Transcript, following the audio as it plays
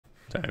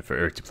Time for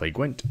Eric to play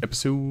Gwent,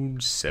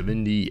 episode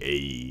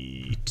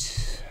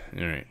 78.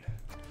 Alright.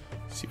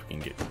 See if we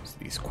can get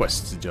these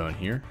quests done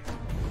here.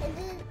 They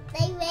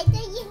ready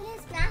you can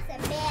smash a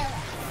barrel.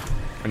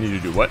 I need to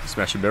do what?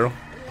 Smash a barrel?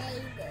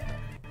 Later.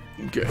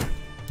 Okay.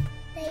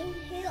 Who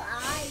are you?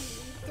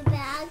 The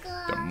bad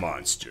guy? The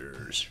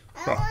monsters.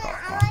 I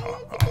want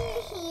you to be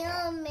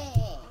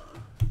human.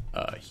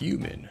 A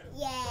human.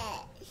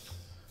 Yes.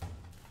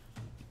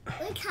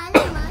 What kind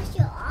of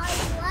monster are you?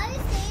 Why is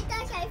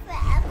that take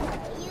forever?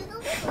 You go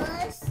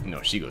first.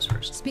 No, she goes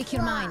first. Speak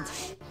your mind.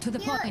 To the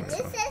point. This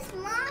is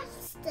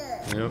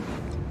monster. Yep.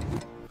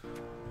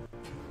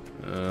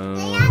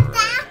 They have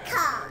that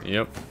car.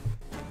 Yep.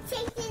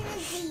 Take the deal.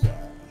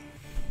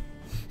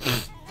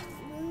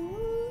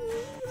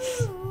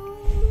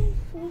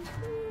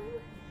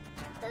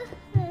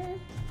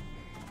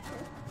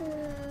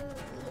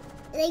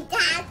 They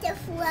got the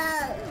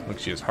flow. Look,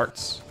 she has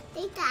hearts.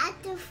 They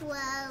got the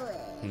flow.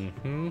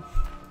 Mm-hmm.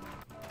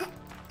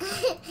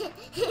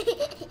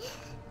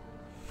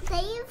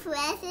 Say you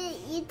press it,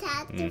 you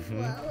tap the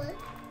flower.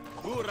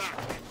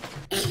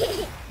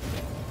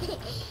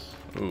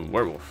 Ooh,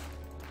 werewolf.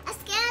 A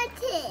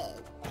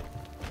skeleton.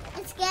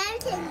 A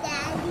skeleton,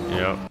 Daddy.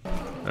 Yep.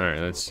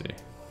 Alright, let's see.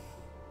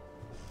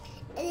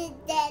 And a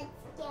dead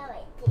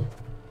skeleton.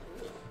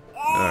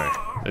 Alright,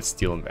 let's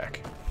steal him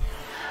back.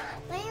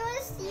 When you want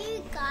to see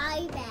your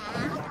guy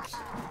back,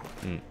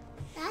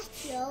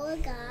 that's your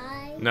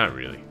guy. Not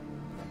really.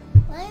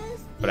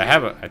 But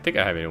I think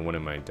I have it in one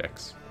of my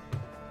decks.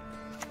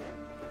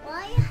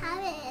 Why you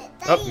have it?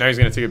 Oh, now he's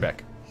gonna take it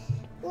back.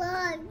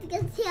 Well,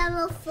 because you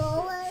have a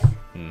forward.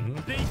 Mm-hmm.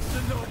 Hey,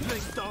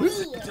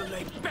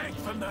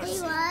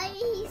 why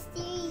did he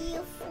steal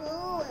your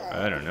forward?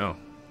 I don't know.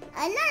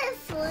 Another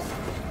forward.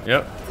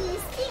 Yep. Do you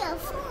steal a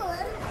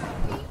forward?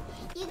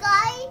 You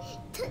guys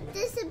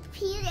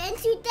disappeared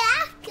into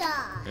that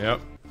guy.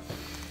 Yep.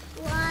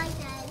 Why,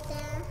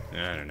 Dada?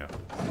 I don't know.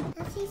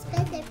 Does he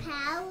spend the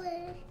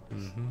power?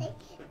 Mm-hmm.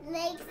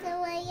 Like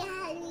someone you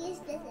had to use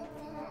the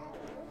power.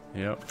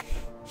 Yep.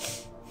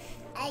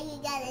 And you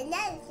got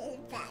another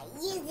power.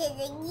 Use it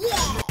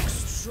again.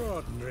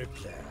 Extraordinary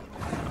plan.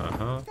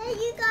 Uh-huh. So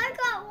you guys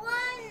got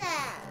one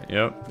now.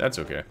 Yep, that's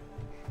okay.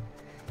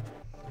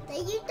 So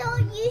you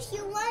don't use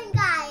your one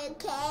guy,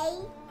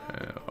 okay?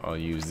 I'll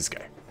use this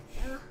guy.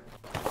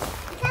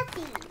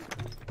 Copy.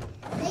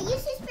 So you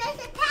should spend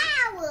the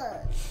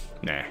power.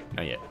 Nah,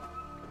 not yet.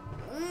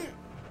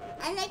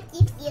 I'm gonna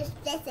give you a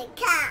special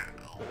card.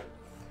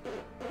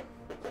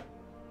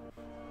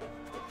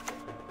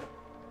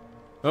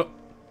 Oh.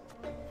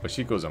 But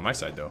she goes on my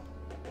side, though.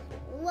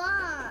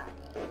 Why?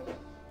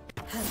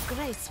 Her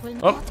grace will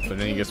Oh, not but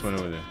then he gets one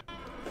over there.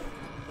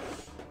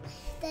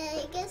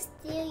 They can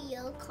steal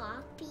your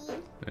copy.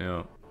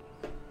 Yeah.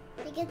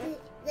 Because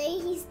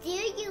he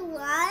steal your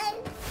one.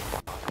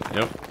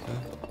 Yep.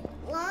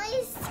 Why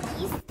is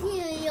he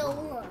steal your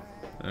one?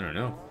 I don't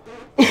know.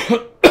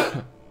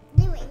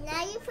 Anyway,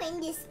 now you're playing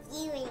the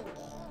stealing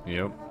game.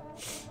 Yep.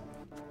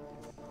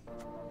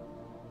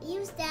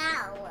 Use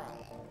that one.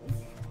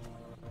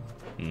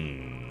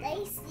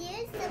 They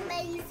steal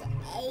somebody's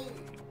 8.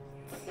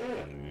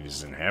 He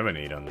doesn't have an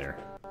 8 on there.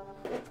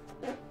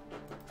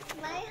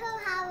 Why do you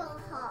have a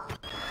heart?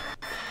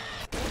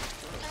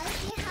 Why do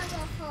you have a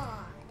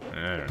heart?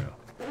 I don't know.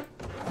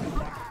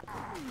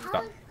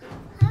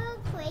 How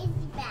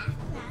crazy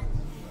background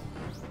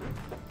is this?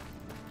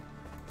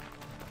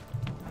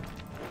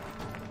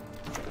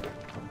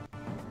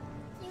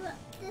 See what?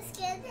 The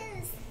skeleton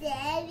is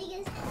dead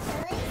because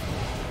somebody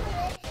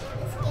put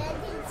the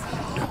skeleton's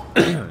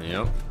head.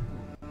 Yep.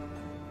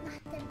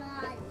 Not the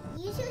body.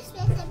 You should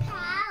spend the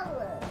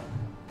power.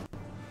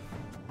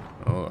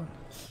 Hold on.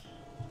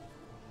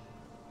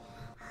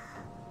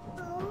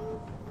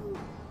 Oh,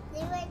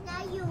 right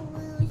now you're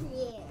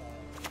losing.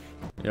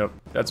 Yep,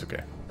 that's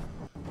okay.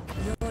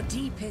 Your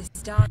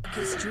deepest,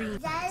 darkest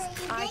dreams. That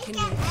you I didn't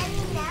can get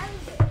any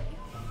number.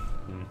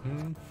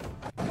 Mm-hmm.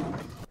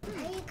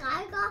 And you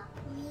guys got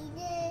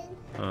bleeding.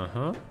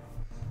 Uh-huh.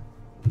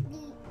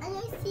 I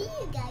don't see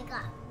you guys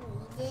got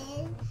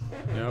bleeding.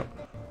 Yep.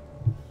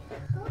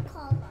 Who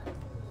called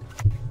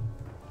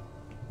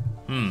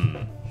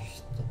on?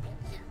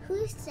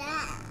 Who's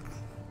that?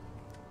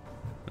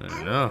 I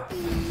don't know.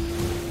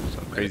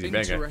 Some crazy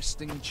bad guy.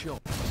 Interesting choice.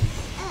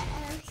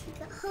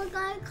 Who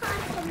got a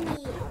card from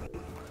me?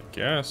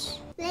 Guess.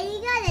 Then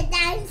you got a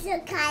dinosaur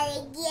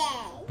card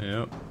again.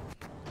 Yep.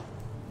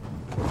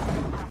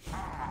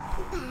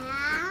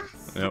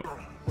 Pass. Yep.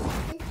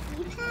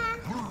 You pass.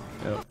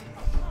 Yep.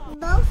 You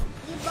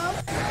both.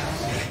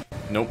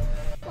 Nope.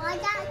 Why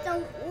that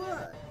don't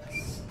work?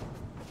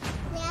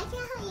 May I can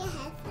hold your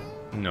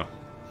headphones No.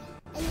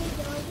 and you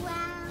go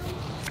around?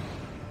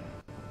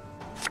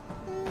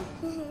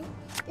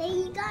 Then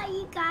you got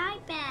your guy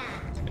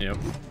back. Yep.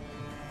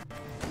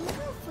 You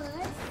go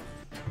first.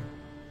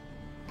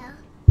 Oh,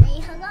 they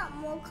got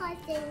more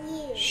cards than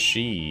you.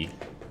 She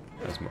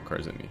has more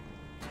cards than me.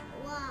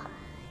 Why?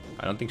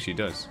 I don't think she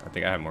does. I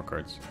think I have more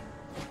cards.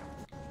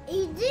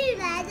 You do,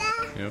 Dada?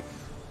 Yep.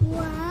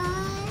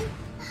 One,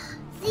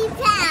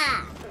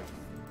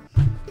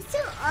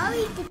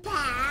 need to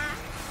pass.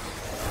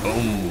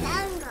 Boom.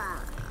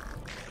 Longer.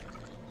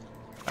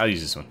 I'll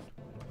use this one.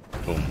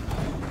 Boom.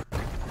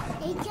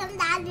 He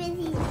comes out with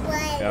his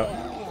brother. Yep.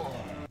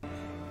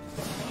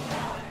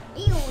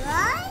 You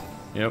what?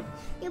 Yep.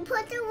 You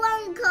put the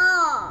wrong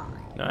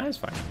card. No, that's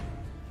fine.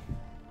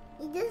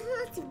 He just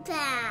wants to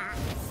pass.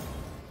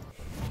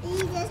 He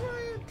just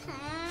wants to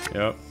pass.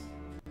 Yep.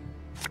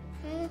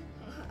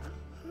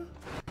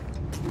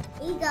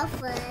 You go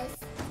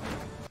first.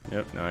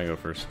 Yep. Now I go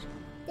first.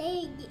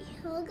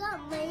 Who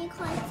got many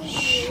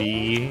cards to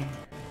you?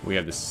 We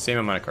have the same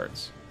amount of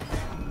cards.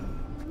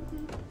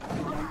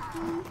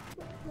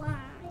 Why?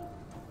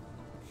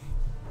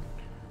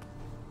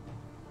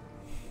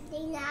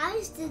 They now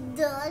is the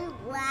done.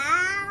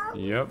 Wow.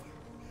 Yep.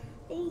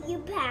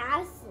 You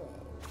pass it.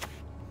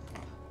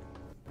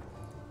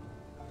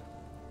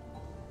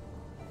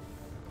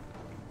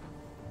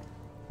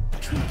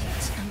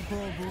 Trinkets and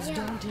baubles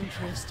don't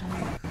interest me.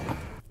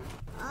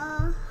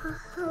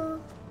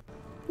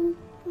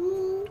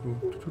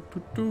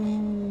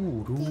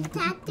 Just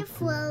have to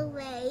throw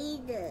away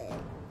the.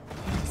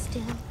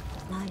 Still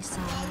lie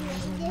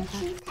silent,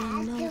 but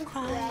no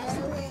cries.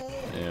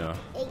 Yeah.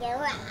 They go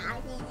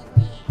around and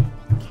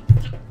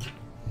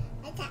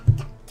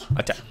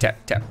Tap, tap,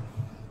 tap.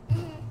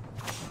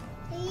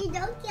 you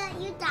don't get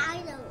your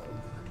dino.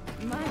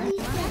 My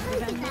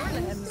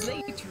Dandelions,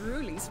 they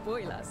truly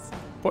spoil us.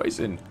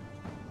 Poison.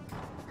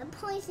 A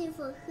poison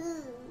for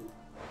who?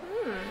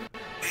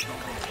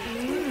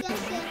 You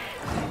just get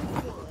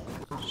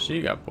poison.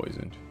 She got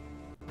poisoned.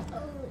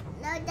 Oh,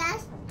 no,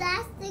 that's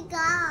the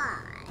guy.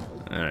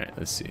 All right.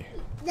 Let's see.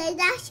 Like,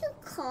 that's your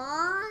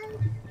card.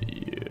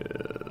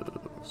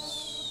 Yes.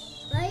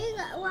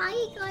 Why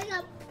you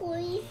got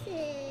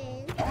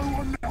poison?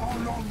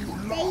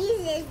 They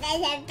use it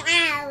as a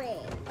power.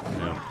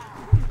 Yeah.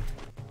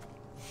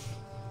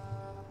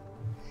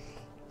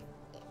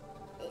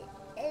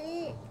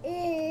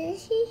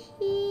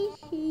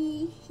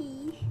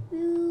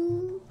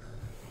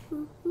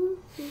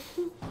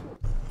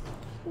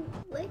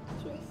 What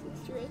dress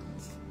is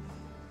which?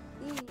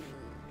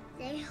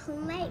 Then who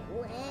might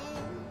win?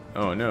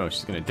 Oh no,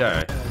 she's gonna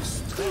die.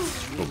 Boom,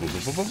 boom, boom,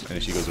 boom, boom. And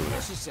then she goes over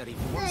there. So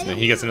then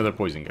he gets another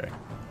poison guy.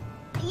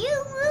 You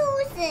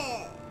lose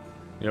it.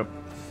 Yep.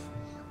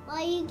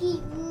 Why you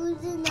keep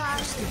losing all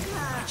the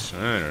time?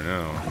 I don't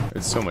know.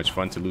 It's so much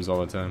fun to lose all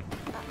the time.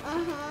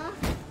 Uh-huh.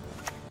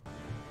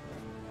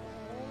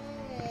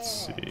 Let's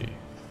see.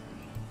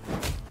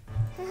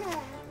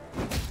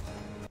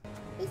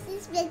 This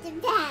is with the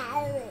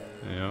power.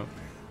 Yep.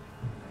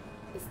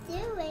 It's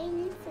still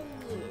waiting for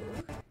you.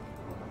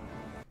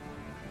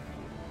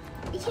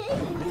 You should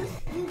use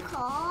your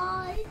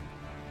card.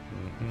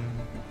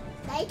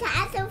 Like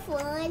has a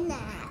phone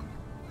now.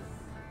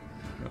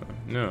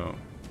 No.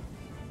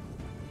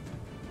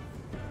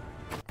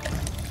 Wait,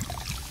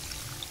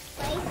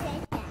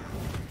 sit down.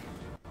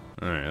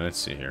 All right. Let's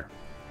see here.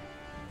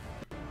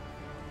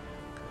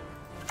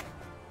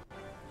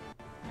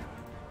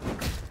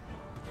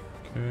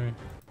 Okay.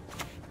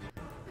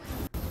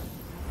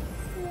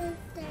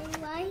 Then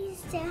why you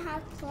still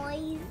have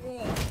poison?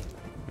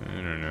 I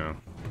don't know.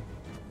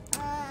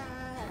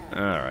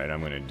 All right.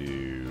 I'm gonna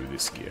do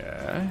this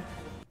guy.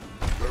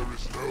 There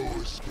is no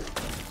escape.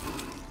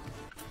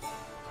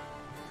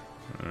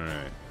 All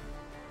right.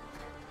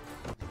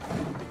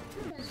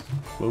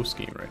 Close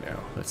game right now.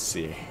 Let's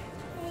see. Is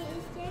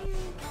there any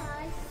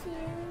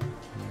costume?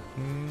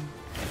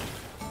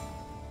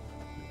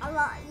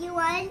 You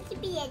want it to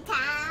be a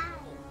tie?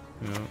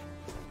 Yeah.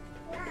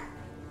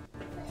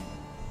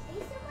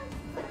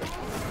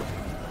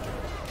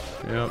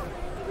 Yep.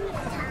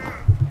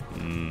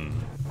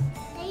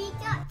 Then you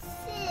got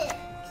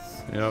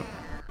 6. Yep.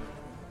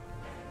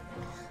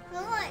 I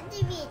want to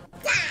be a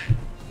tie.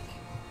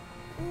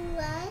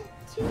 1,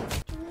 2,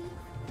 3,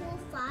 4,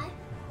 5.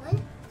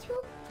 1,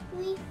 2,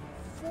 3,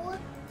 4,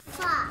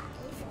 5.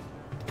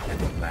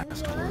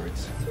 Last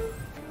words. 1, 2,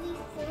 3,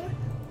 4.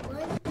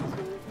 1, 2,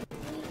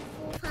 3,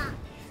 4, 5.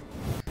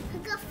 I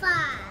got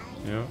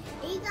 5. Yep.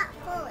 And you got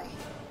 4.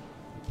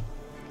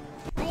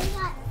 I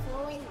got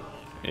 4 in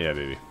there. Yeah,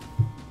 baby.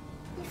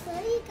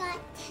 Before you got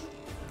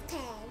 10.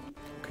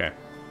 Okay.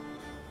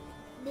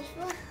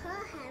 Before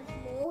her have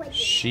more than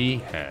She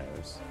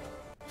has.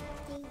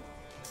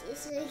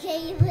 it's okay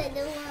you put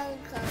the wrong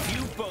card.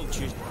 You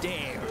poachers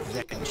dare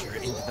venture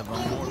into the And you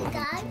memorial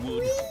got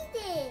wood. 3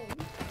 then.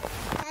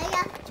 I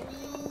got 3.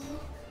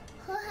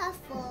 Her have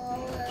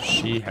 4.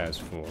 She has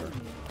 4.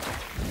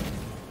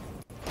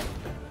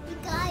 The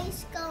guy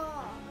is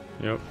gone.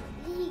 Yep.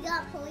 He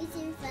got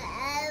poisoned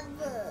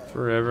forever.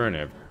 Forever and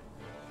ever.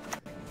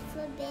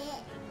 For a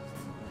bit.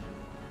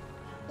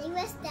 They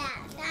was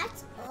that.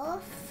 That's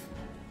off.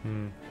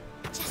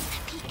 Just a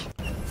peek.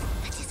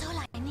 That is all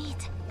I need.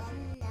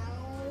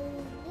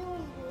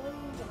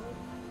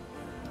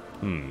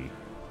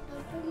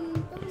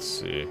 Let's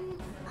see.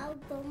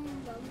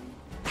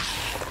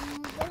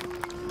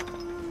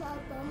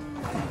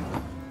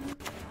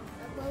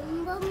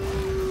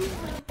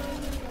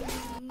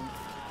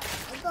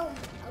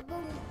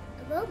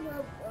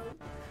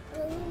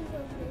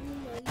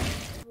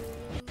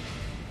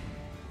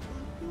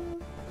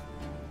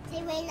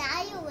 See, right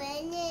now you're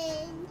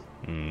winning.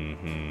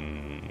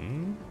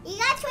 Mm-hmm. You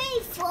got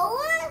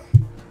 24?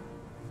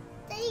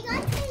 So you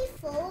got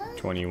 24?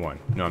 21.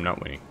 No, I'm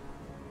not winning.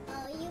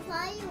 Oh, you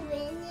thought you were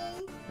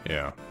winning?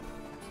 Yeah.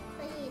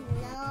 But you're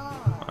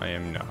not. I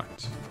am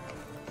not.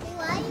 Hey,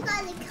 why you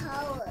got the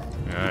color?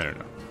 I don't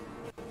know.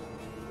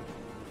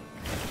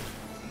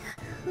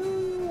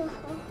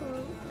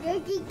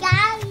 Look, the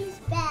guy's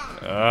back.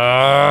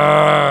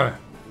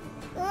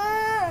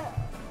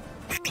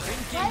 Drinking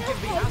can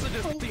be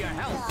hazardous to your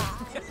health.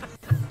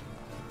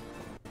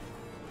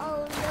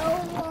 Oh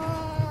no,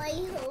 I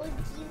hope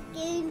you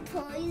get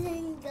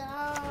poison,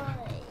 guys.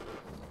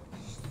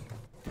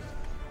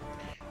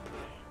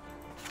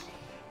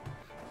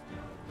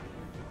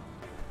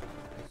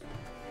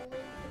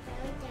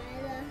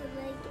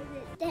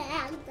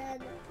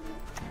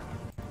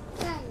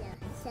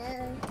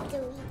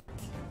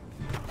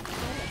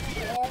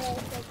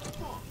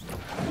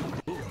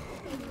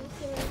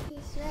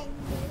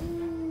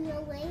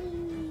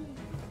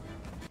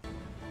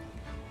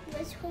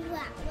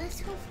 Let's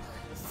hope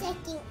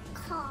second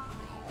card.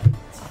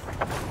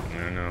 I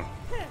don't know.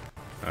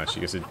 She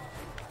gets to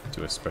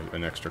do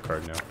an extra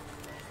card now.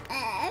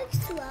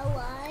 Extra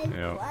one?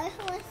 Yeah. Why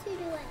must you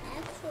do an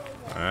extra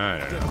one? I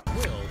don't know.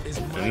 Will is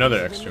Another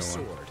mightier extra than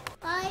a one. sword.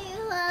 Why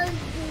you have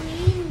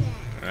green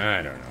now?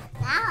 I don't know.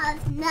 Now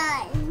it's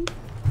none.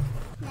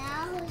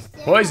 Now it's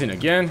still Poison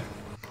again.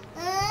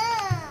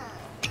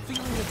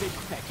 Feeling a bit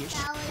peckish?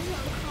 That was a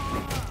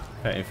card.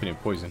 That infinite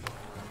poison.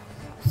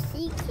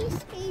 She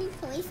keeps getting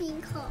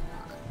poison cards.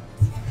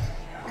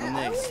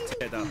 Next,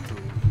 head up.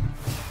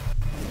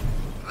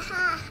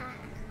 Haha.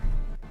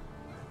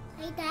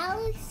 Like that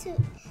looks too.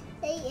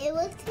 Like it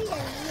looks like a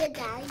real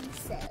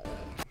dinosaur.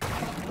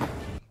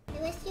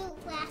 It was your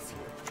last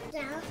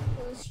round.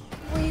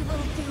 We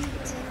will do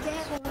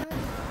together.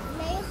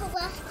 Maybe her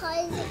last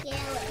card is a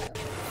yellow.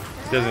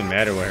 It doesn't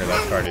matter what her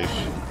last card is.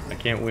 I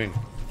can't win.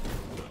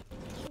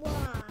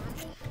 Why?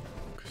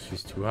 Because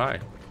she's too high.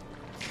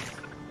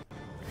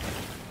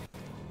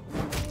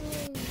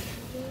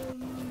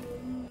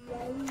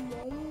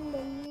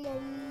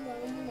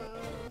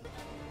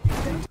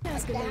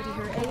 Ask a lady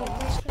her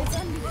age. It's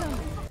unbecoming.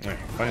 Alright,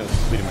 finally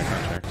completed my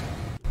contract.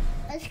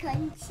 Let's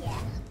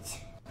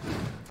contract.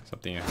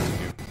 Something I have to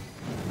do.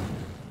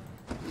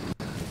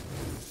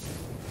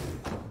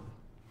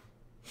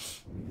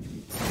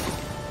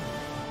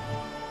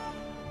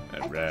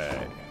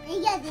 Alright.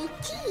 We got the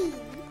key.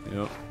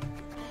 Yep.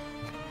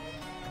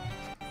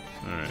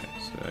 Alright,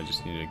 so I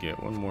just need to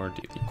get one more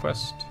daily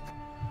quest.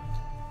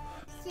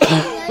 So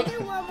another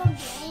one more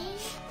game.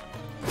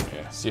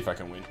 Yeah, see if I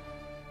can win.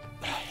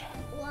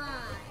 Why?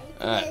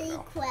 I don't Daily know.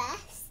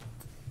 quest.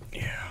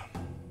 Yeah.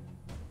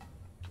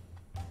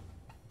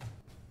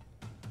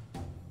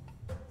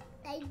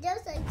 Like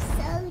those are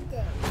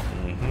soldiers.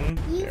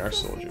 Mm-hmm. They You are can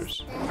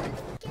soldiers. stand.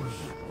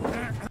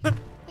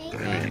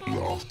 Hey,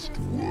 Lost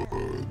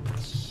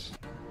words.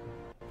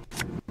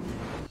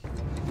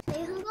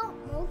 hey, who got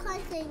more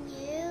cards than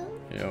you?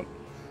 Yep.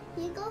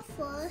 You go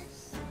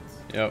first.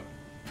 Yep.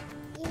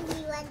 You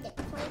want the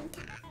coin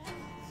toss.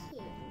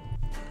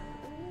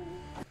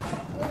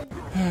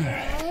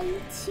 One,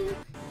 two,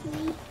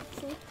 three,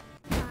 4,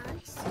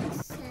 5,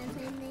 6, 7,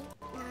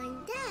 8,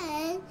 9,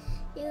 10.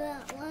 You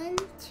got 1,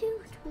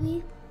 2,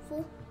 3,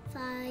 4,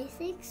 5,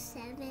 6,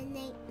 7,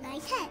 8,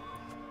 9, 10.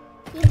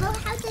 You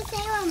both have the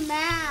same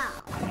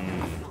amount.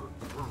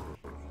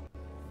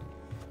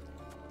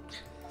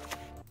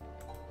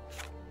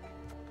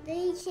 Then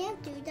you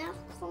can't do that.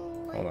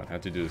 Hold on, I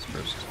have to do this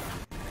first.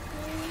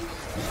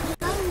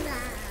 Oh, no.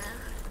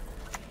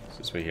 So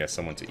this way he has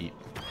someone to eat.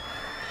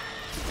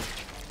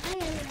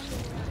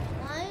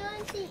 Why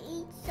don't you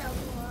eat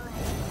someone?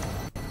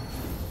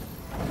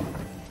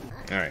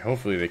 Alright,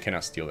 hopefully they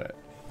cannot steal that.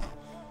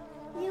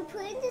 You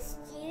put in the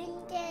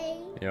steering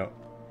game? Yep.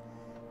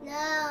 No,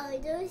 I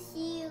don't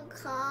see your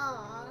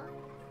car.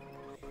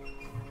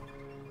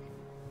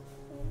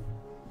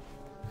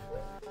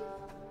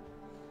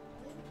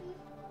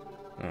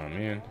 Oh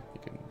man, you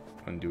can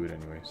undo it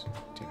anyways.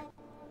 Damn it.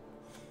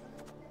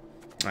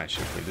 I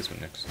should play this one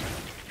next.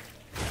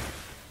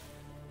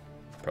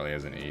 Probably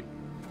has an 8.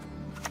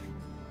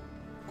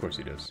 Of course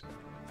he does.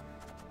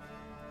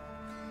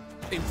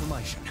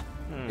 Information.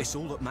 It's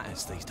all that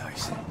matters these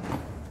days.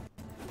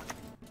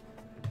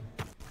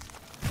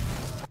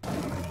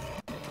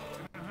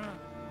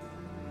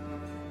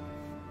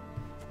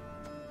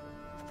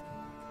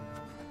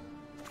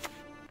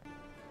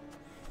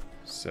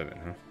 Seven,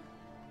 huh?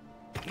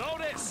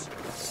 Notice!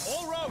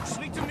 All roads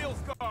lead to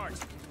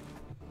Nilfgaard.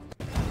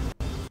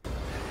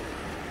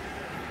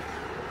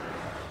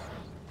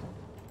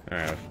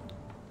 Alright,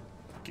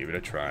 give it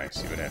a try,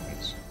 see what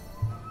happens.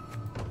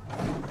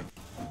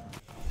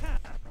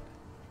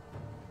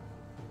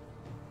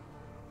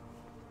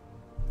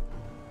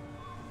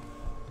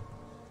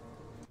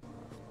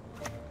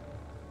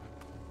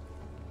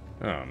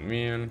 Oh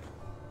man.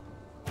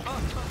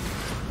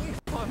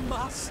 I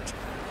must.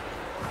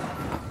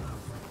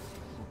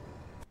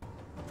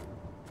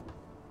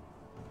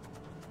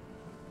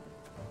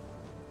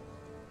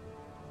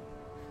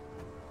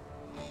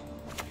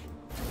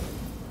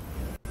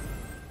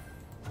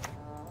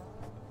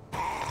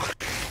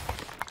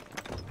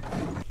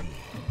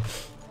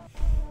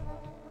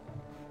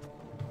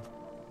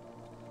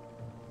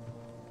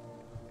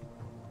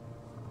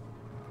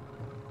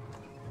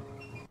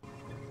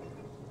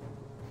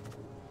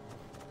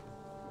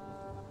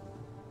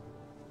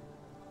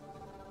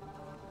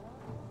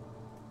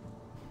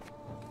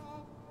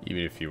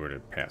 Even if you were to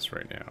pass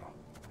right now,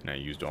 and I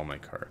used all my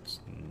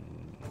cards.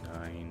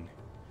 9,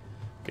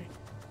 okay,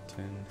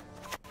 10,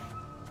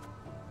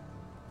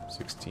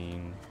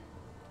 16,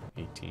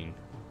 18.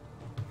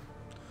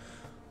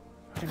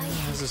 I don't know,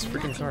 has this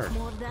freaking card.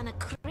 More than a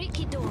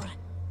creaky door.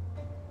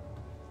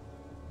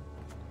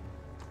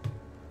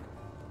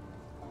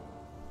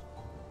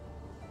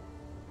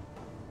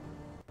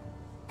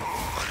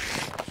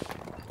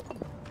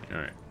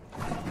 Alright.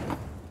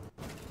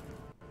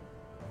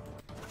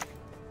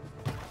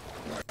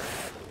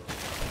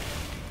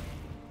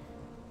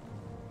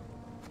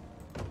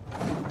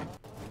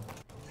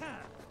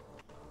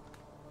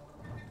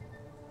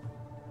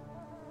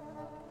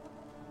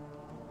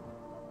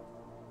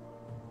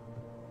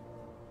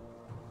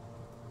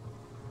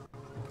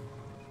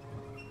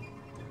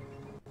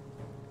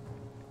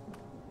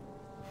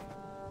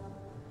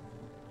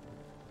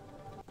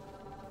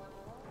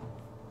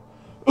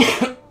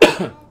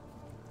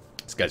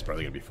 This guy's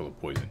probably gonna be full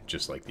of poison,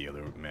 just like the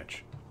other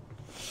match.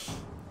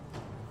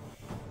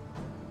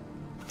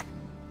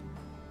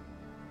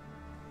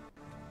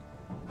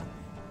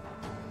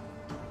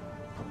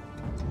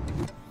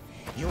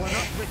 You will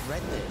not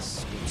regret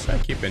this. I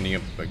keep ending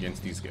up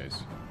against these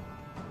guys.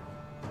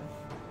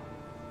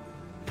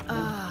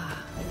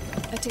 Ah,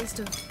 a taste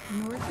of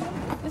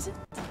Northland, is it?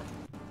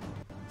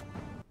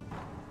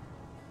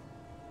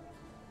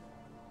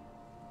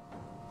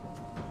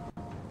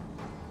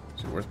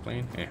 Is it worth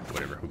playing? Eh,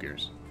 whatever, who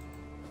cares?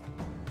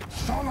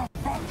 Son of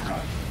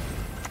vodka!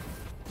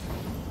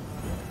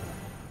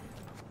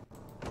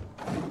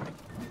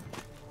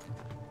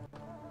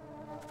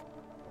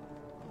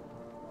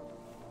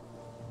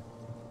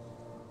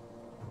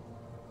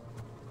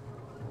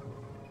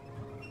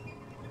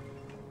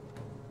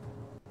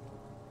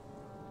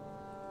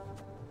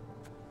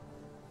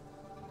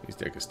 At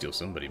least I could steal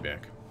somebody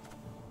back.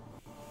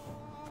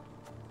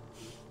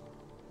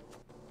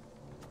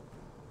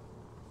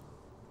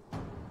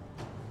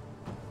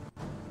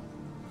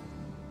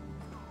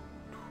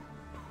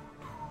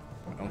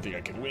 I don't think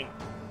I can win.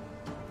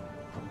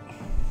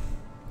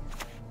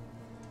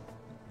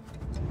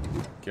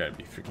 Gotta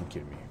be freaking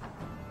kidding me.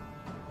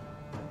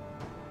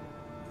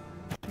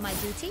 My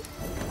duty?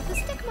 To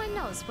stick my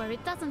nose where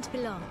it doesn't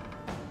belong.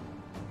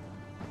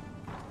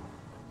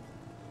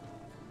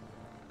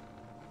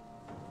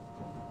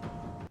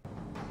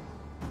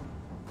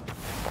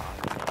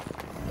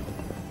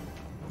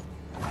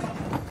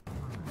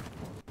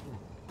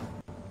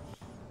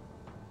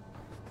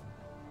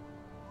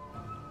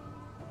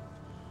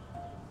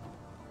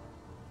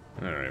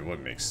 Alright, what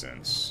makes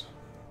sense?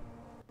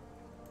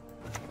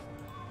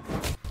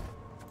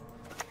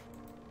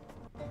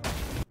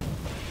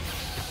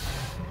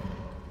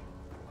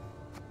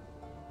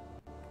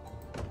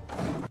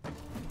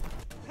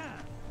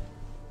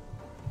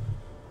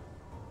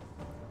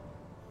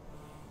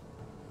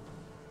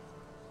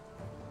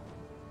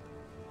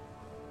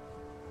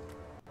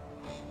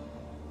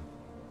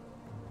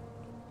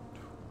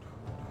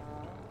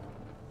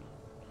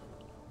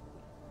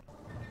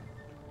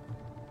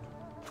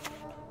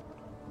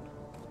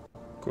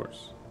 Of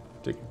course.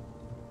 Take it.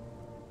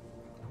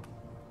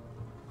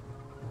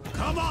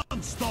 Come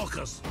on,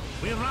 stalkers!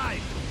 We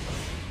arrived!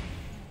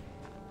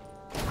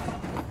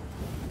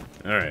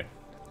 Alright.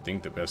 I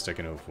think the best I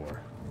can hope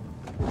for.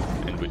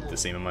 And with the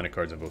same amount of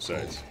cards on both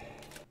sides.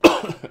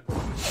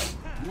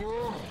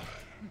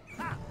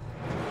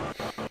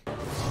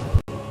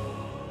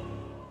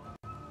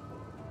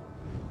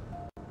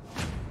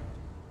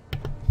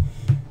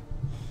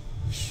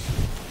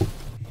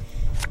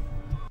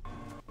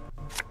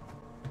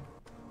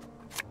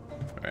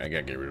 Alright, I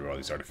gotta get rid of all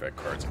these artifact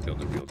cards and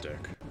build a real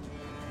deck.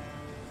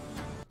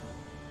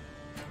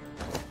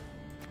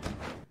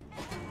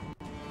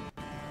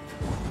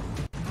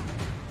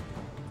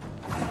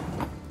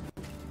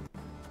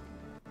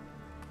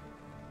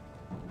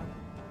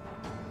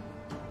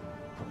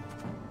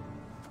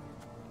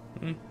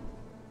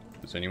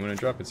 Does anyone want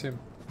to drop? It's him.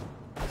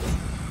 I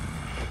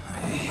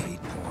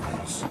hate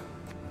portals.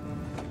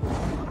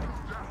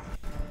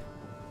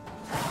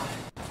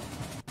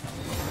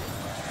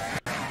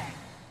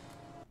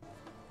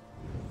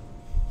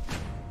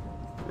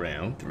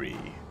 Round 3.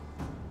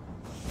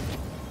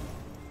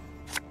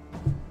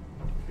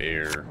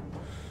 Bear.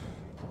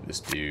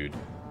 This dude.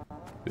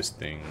 This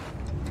thing.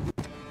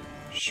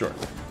 Sure.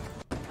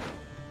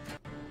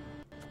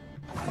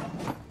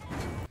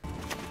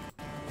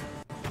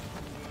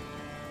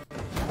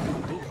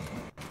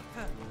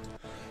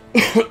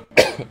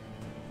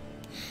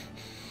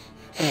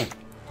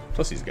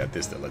 Plus he's got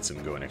this that lets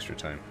him go an extra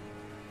time.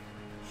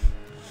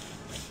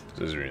 It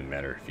doesn't really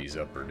matter if he's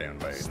up or down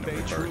by a number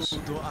of cards.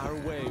 To our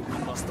way,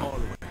 we must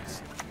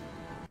always.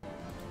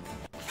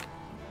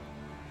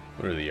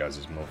 What are the odds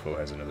this mofo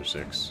has another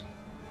 6?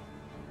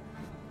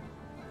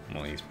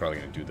 Well, he's probably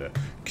going to do that.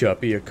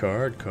 Copy a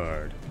card.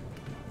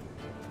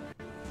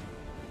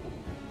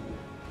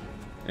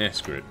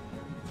 Screw it.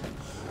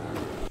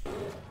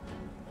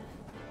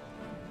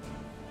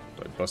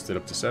 Do I bust it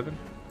up to 7?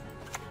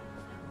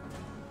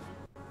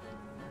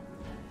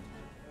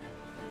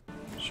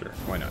 Sure,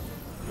 why not?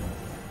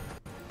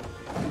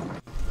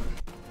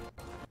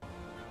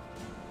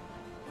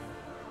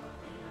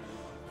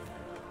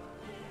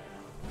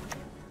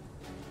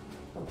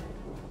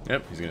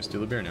 Yep, he's gonna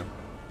steal a bear now.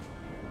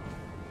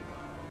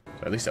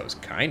 So at least that was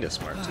kinda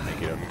smart to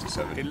make it up to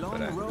 7. A long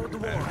But road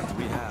warrant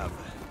we have.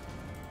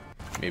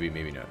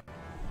 maybe not.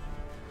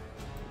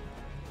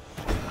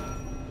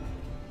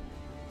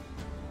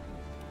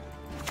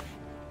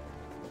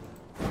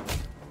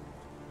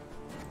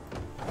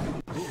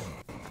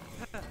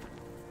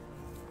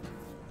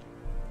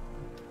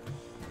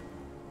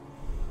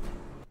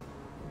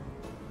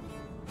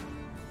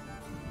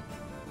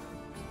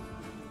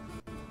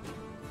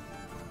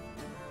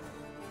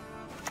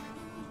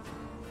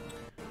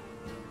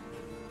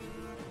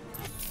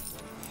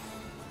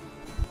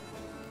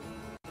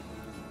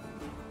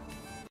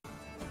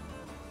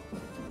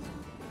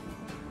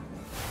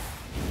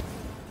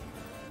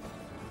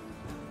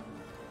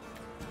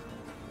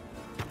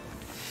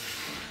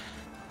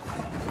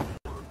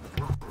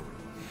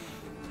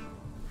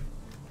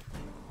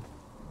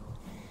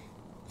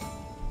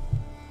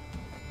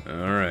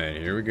 Alright,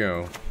 here we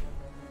go.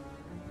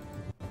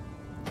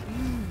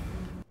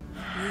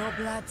 Your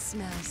blood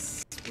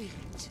smells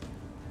sweet.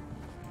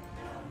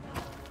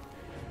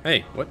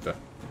 Hey, what the?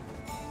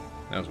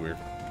 That was weird.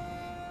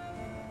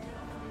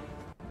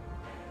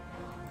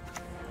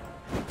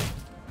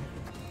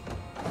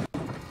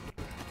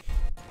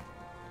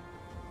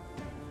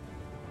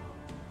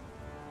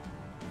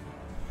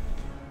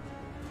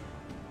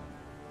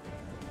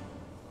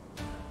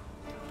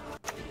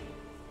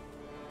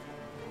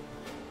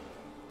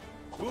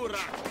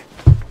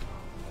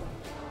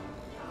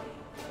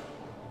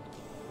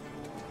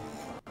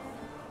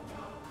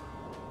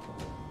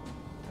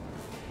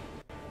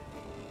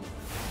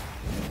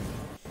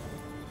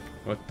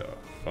 What the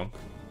funk?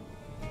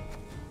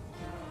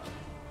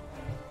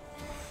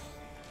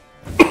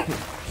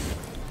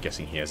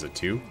 Guessing he has a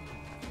 2.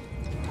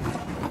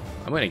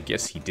 I'm gonna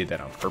guess he did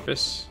that on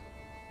purpose.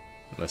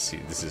 Let's see,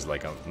 this is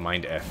like a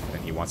mind F,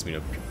 and he wants me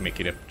to make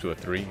it up to a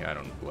 3? I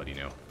don't bloody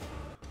know.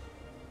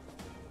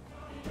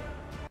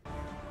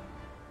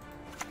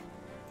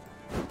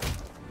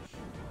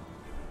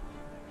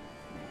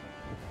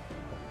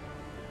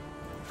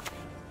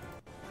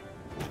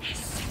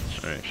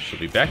 Alright, she'll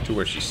be back to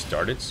where she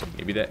started, so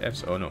maybe that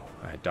F's... Oh no,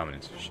 I had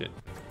dominance. Shit.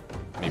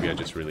 Maybe I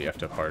just really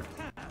F'd up hard.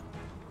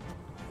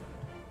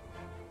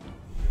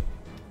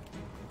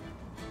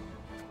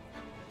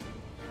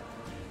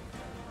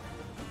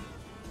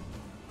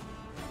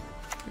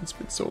 It's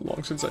been so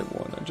long since I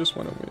won, I just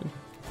want to win.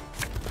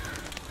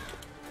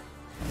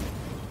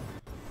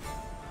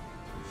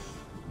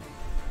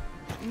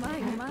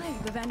 My,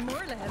 the Van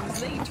Moorlands,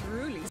 they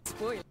truly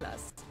spoil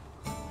us.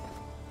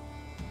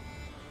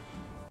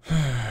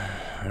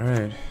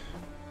 Alright.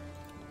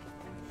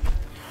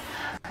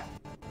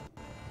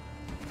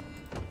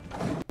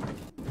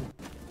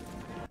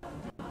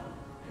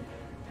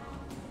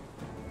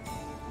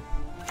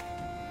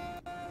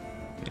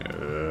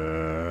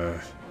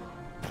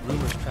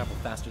 Rumors travel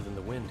faster than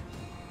the wind.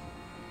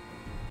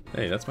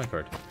 Hey, that's my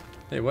card.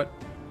 Hey, what?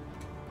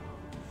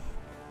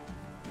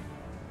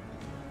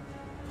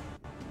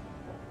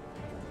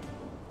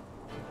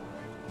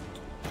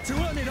 To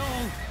earn it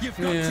all, you've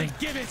got to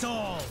give it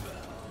all.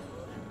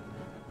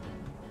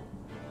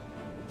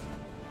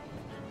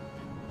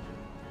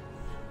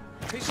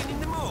 Fishing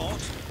in the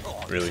moat?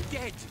 Oh, Really?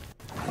 dead.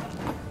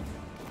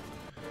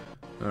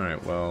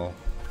 Alright, well...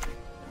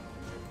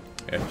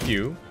 F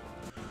you.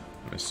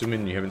 I'm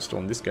assuming you haven't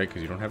stolen this guy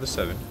because you don't have a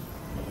 7.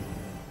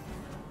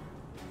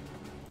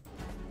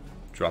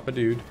 Drop a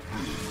dude.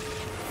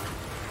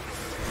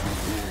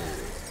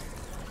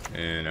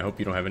 And I hope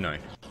you don't have a 9.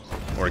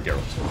 Or a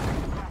Geralt.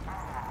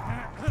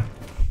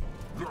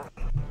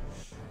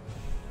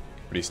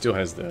 But he still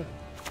has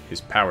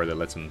his power that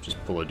lets him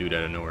just pull a dude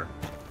out of nowhere.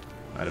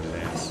 Out of his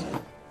ass.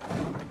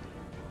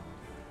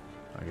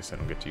 I guess I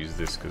don't get to use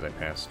this because I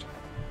passed.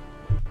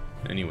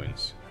 And he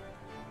wins.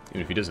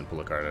 Even if he doesn't pull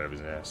a card out of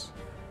his ass.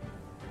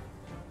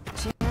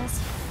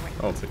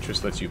 Oh, but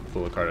just lets you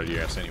pull a card out of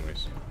your ass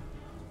anyways.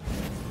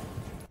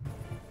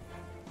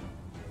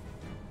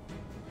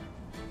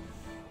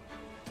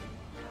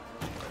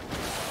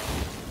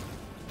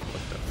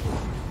 What the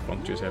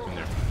funk just happened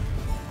there?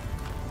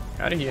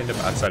 How did he end up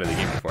outside of the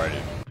game before I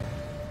did?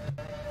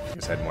 I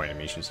guess I had more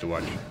animations to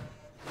watch.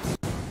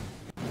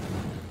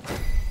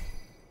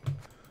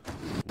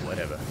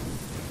 Whatever.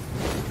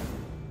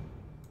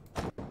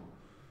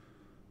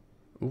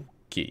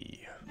 Okay.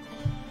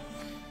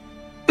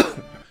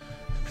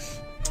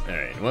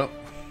 Alright, well.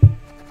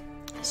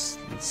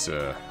 Let's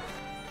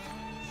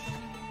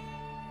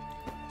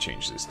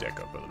change this deck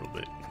up a little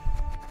bit.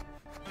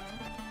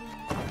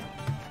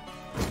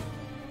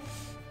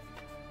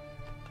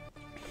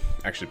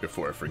 Actually,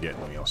 before I forget,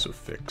 let me also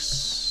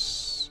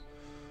fix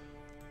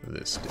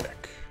this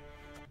deck.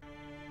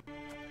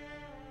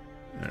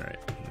 Alright,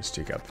 let's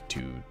take out the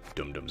two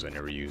dum-dums I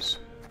never use.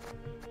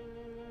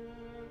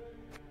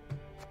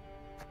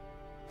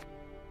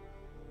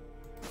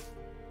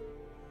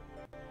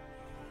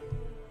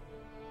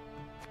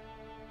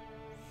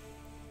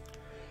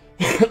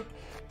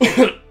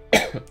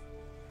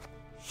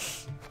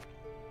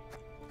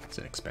 It's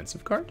an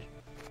expensive card?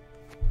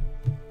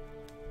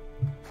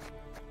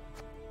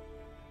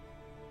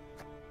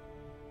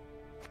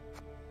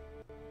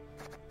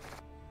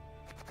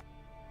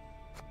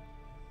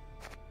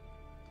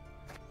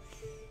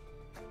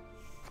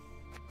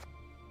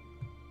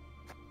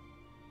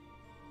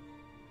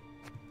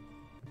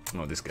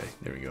 Oh, this guy.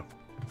 There we go.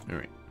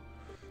 Alright.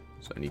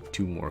 So I need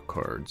 2 more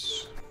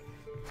cards.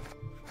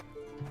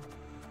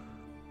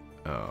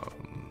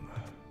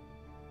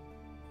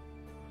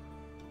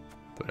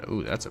 But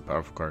ooh, that's a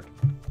powerful card.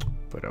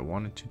 But I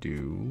wanted to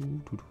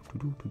do.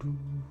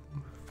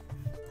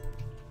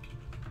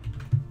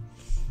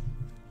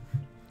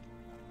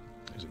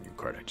 There's a new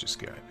card I just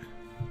got.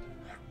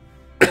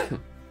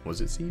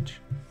 Was it Siege?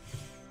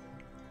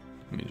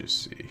 Let me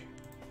just see.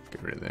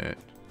 Get rid of that.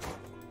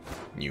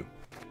 New.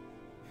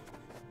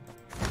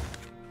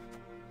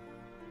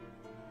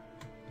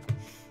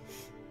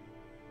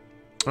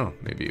 Oh,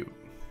 maybe it...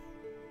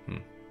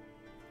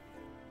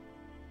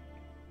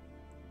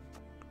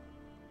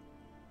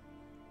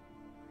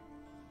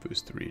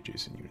 Boost 3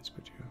 adjacent units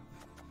by 2.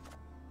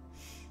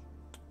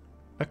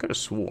 I could have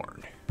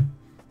sworn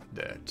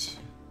that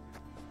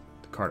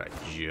the card I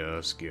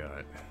just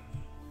got...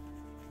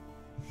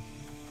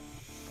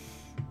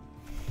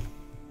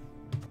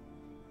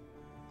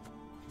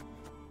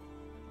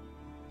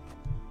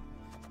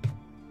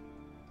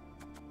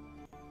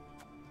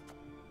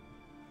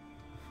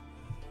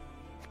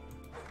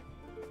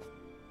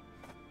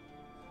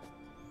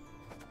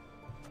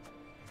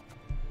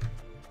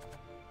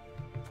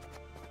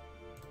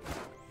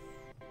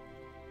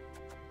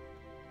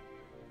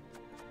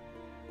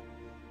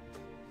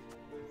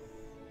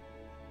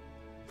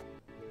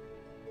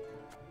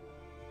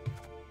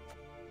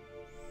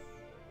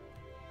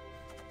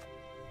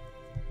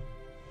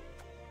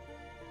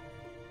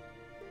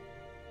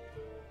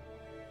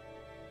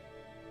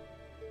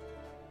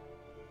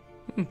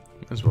 Might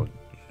as well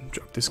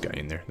drop this guy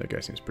in there. That guy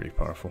seems pretty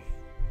powerful.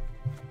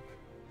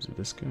 Is it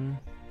this guy?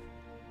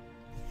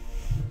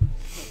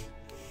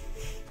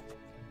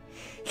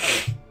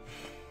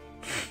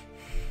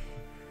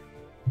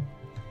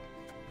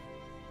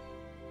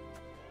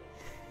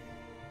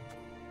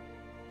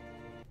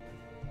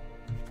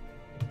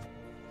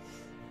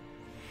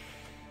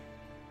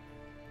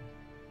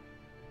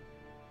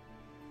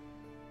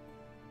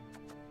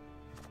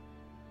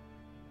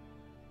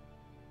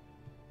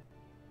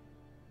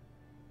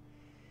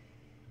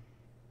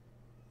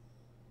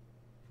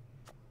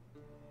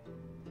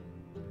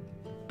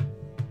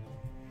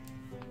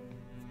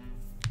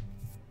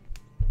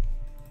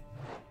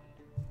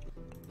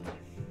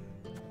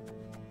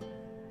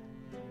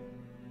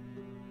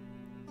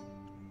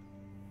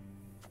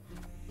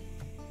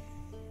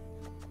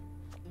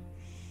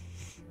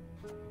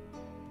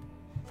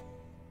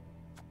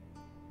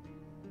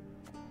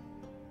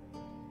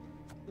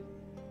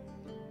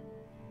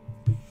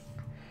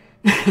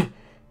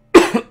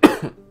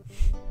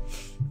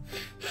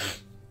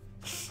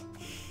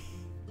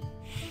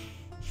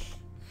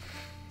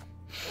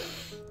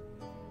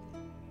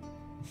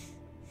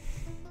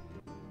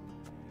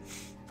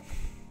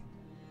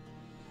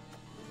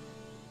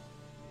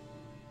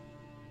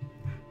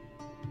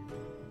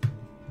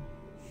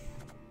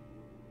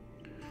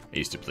 I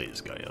used to play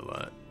this guy a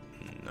lot,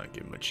 not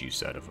get much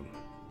use out of him.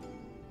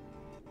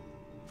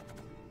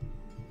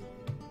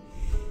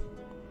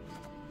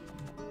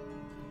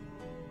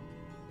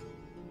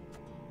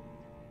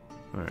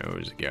 Alright, what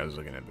was the guy I was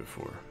looking at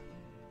before?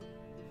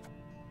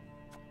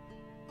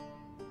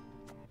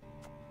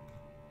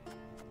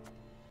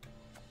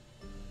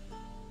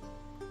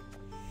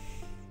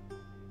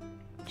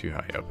 Too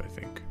high up, I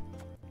think.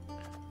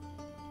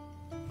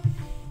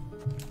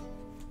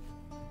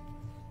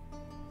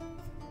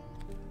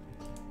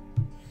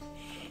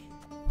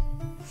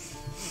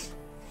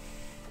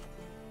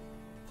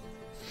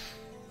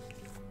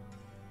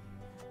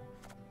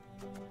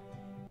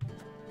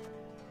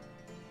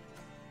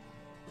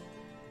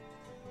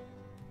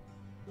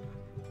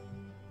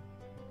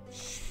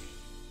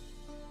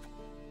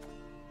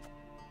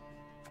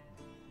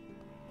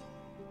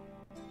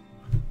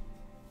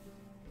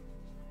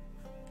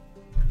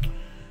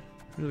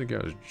 Where's the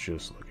guy I was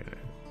just looking at?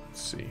 Let's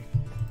see.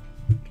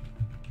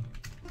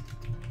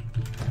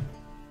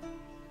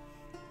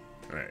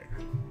 Alright.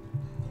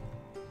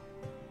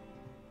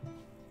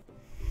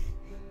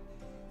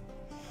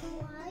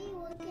 Why are you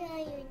looking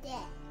at your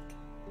deck?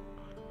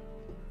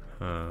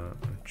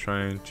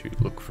 trying to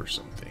look for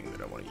something that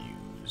I want to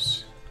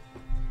use.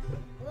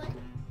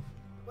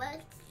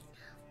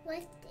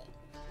 What's it?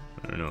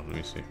 I don't know. Let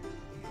me see.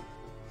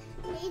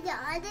 Hey, the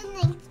other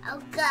things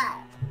are good.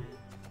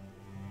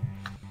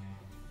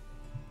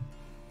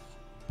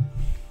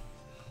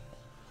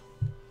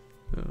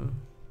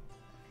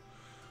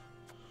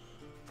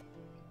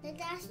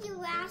 That's your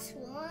last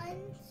one?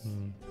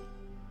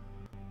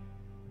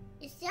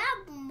 Is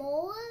that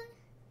more?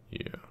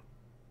 Yeah.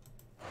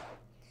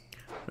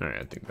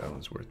 Alright, I think that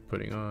one's worth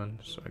putting on.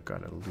 So I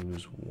gotta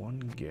lose one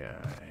guy.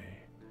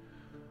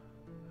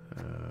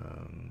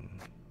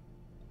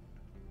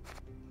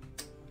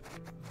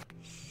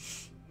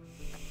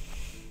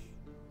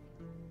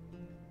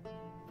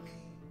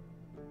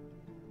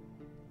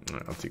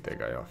 Alright, I'll take that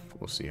guy off.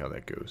 We'll see how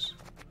that goes.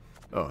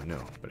 Oh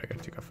no, but I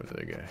gotta take off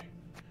another guy.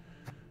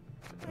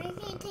 Why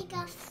can't you take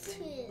off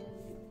 2?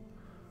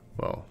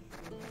 Well,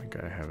 I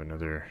gotta have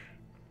another.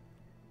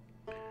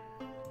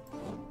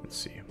 Let's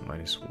see,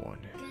 -1. Go.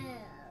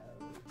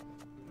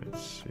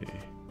 Let's see.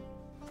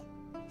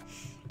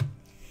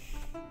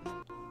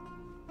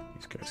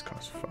 These guys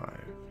cost 5.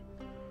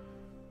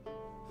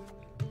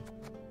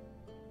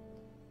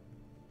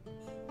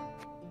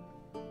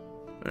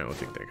 Alright, we'll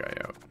take that guy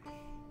out.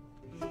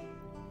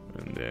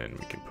 And then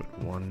we can put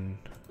one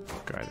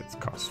guy that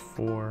costs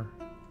 4.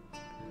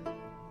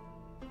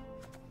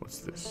 What's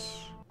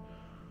this?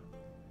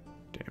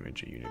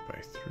 Damage a unit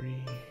by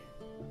 3.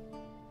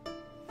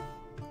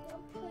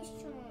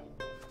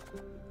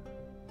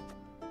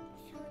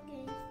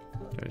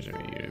 Damage a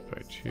unit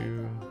by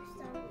 2.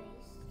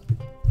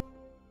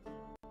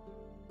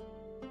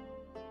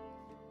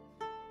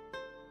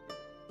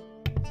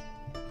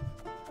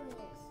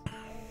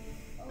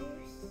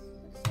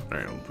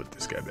 Alright, we'll put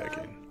this guy back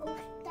in.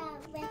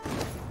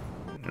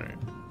 Alright.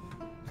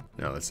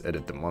 Now let's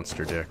edit the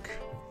monster deck.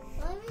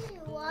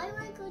 Why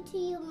would I go to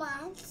your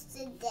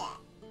monster deck?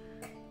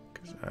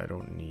 Because I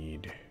don't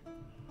need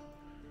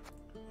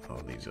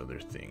all these other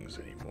things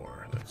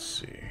anymore. Let's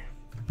see.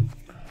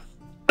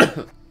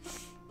 Alright,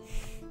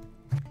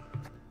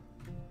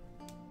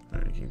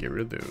 you can get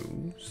rid of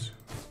those.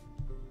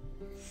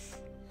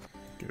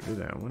 Get rid of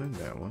that one and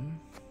that one.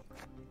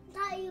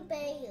 Not your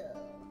bear.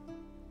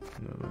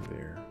 No, they're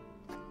there.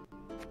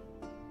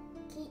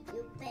 Keep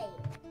your bear.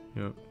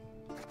 Yep.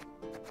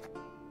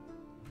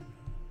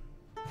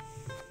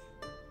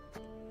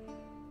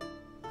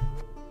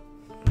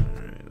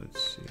 Alright,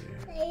 let's see.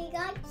 You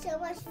got so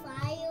much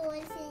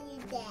fireworks in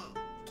your deck.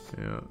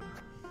 Yeah.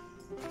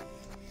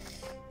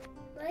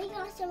 Why you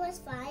got so much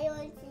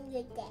fireworks in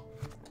your deck?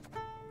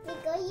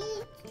 Because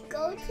you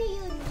go to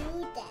your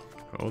new deck.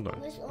 Hold on.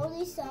 There's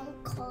only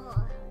some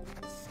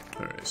cards.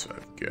 Alright, so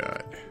I've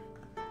got.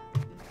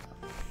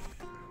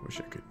 Wish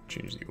I could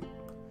change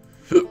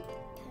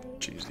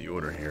the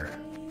order here.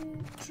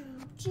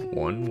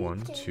 1,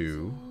 1,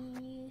 2,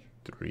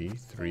 3,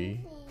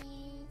 3,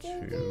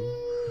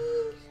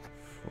 2,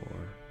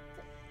 4.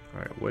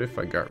 Alright, what if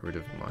I got rid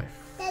of my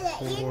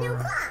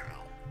 4,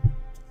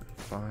 and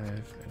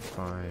 5, and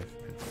 5,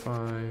 and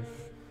 5,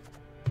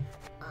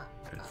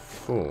 and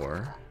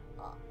 4,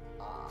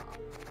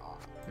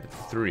 and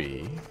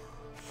 3,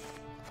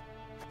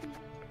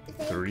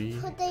 3,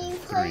 and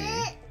 3.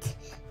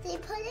 They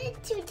put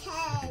it to 10.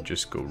 And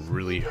just go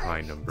really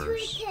high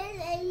numbers. To 10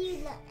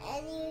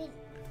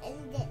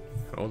 and this.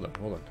 Hold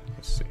on.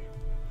 Let's see.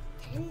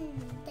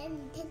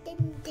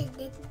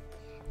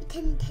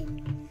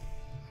 10.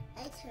 I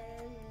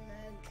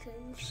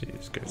turn. See,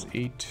 this guy's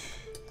 8.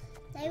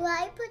 Like,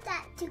 why put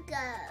that to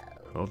go?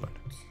 Hold on.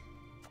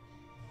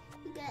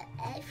 You got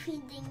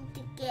everything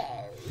to go.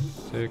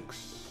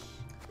 6.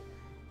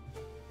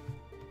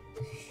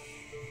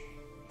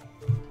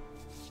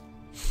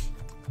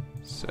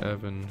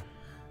 7.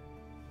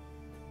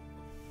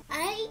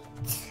 8.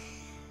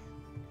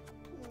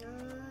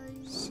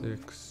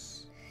 6.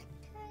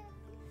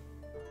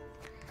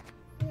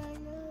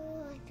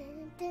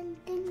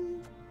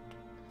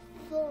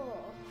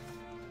 4.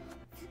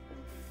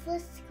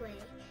 First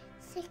grade,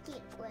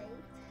 second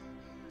grade,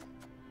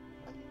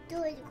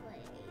 third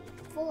grade,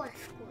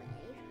 fourth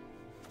grade,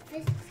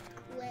 fifth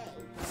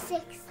grade,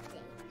 sixth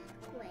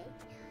grade,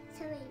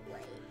 seventh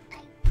grade,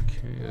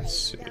 Okay, let's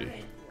see.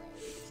 10th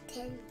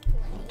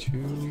grade. 2.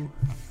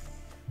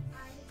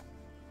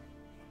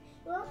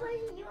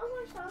 You want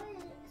my song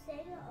and say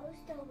the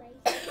Osto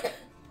Racing?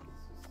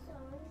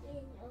 Song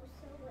in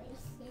Osto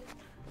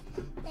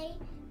Racing.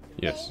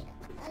 Yes.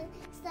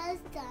 Says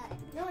that.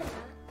 No, it's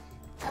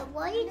not.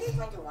 What you just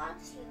want to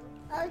watch you?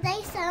 Oh,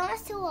 they said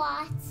us to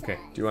watch. Okay,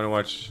 do you want to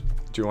watch?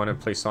 Do you want to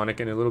play Sonic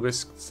in a little bit,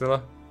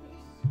 Scylla?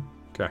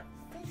 Okay.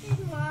 This is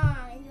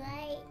mine,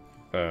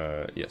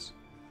 right? Yes.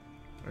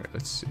 Alright,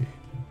 let's see.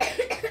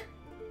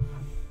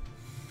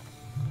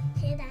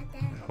 Hear that,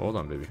 Dad? Hold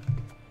on, baby.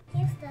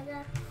 Here's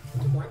Dada.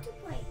 I want to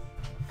play.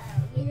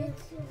 Oh, you did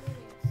 2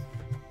 minutes.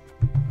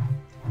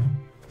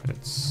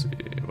 Let's see.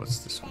 What's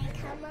this one? Then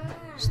come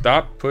on.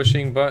 Stop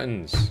pushing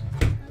buttons.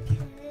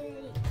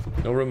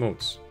 Okay. No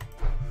remotes.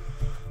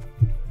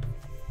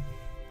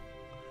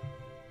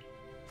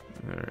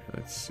 Alright.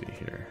 Let's see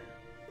here.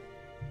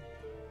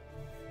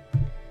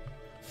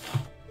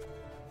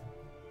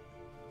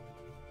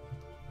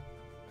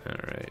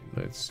 Alright,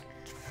 let's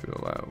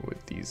fill out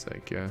with these, I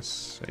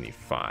guess. I need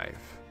 5.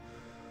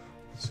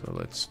 So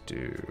let's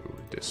do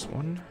this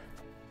one.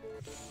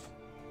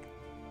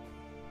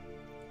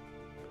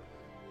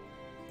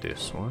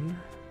 This one.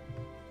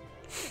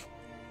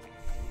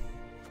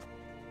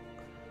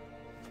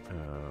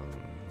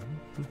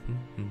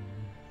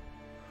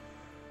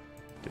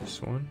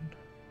 This one.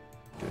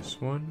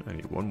 This one. I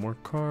need one more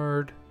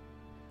card.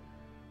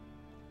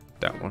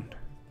 That one.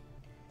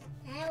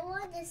 That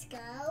one, let's go.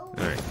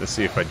 Alright, let's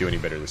see if I do any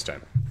better this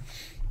time.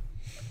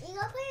 You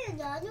gonna play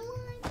another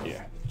one?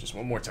 Yeah, just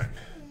one more time.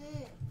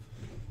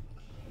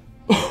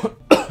 Wanna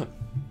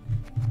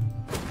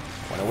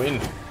win?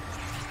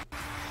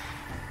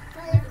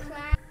 For the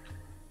crap.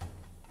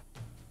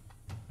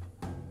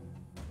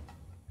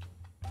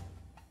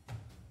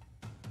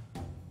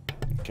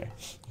 Okay.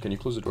 Can you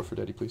close the door for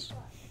Daddy, please?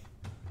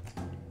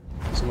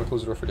 Someone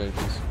close the door for Daddy,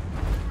 please.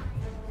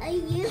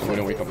 So we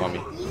don't wake up Mommy.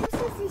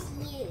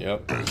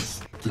 Yep.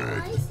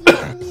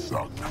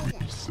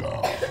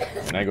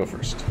 And I go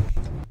first.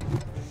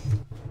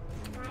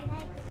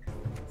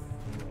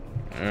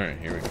 Alright,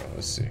 here we go.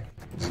 Let's see.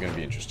 This is gonna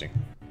be interesting.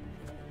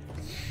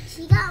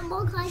 She got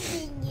more cards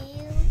than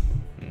you.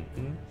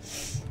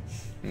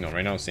 No,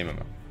 right now, same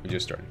amount. We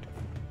just started.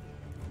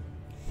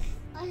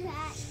 What's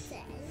that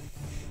say?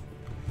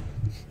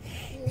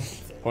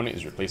 Opponent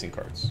is replacing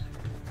cards.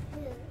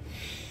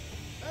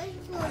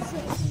 What's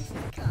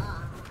replacing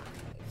cards?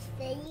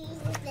 Then you use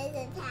the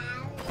special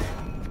power.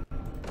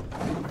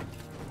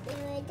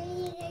 Then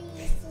you can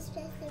use the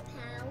special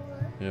power.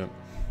 Yep.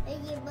 And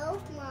you're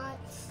both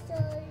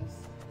monsters.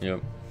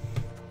 Yep.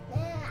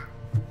 Yeah.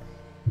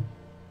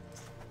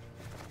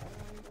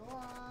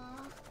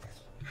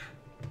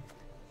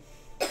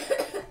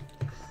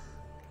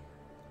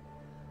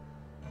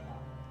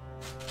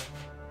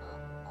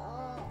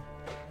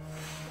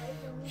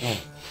 Oh.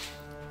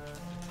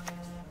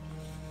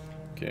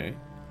 Okay.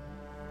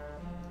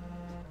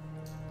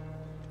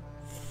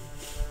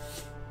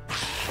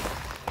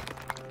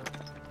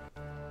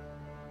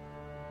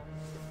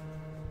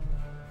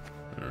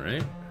 All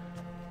right.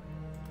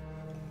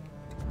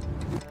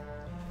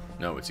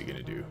 Now what's he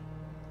gonna do?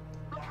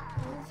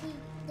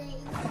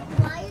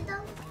 Why you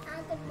don't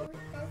have the most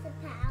special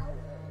powers?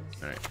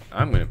 All right.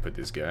 I'm gonna put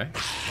this guy,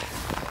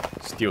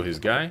 steal his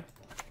guy,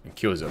 and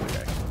kill his other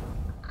guy.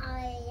 Oh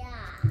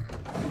yeah.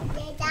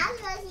 Yeah,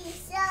 that's what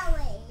he's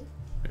showing.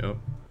 Yep.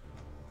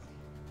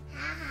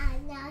 Haha,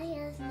 now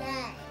he's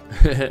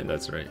dead.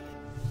 That's right.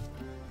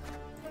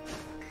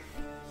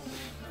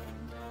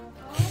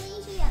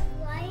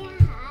 Why I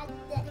had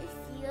the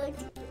zero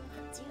to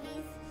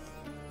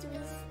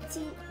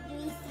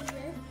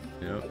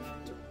Yep.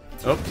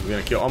 Oh, we're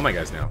gonna kill all my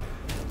guys now.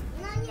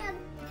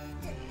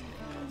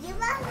 Give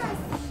us a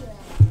zero.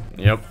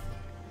 Yep.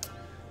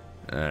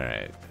 All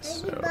right.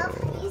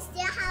 And you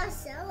still have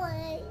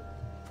someone.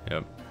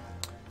 Yep.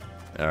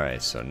 All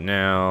right. So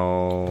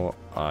now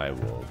I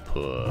will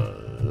put.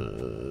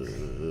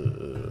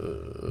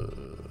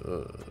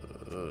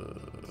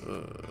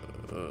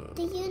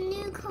 Do your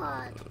new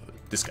card.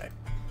 This guy.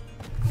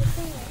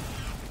 Okay.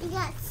 You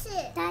got 6.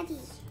 Daddy.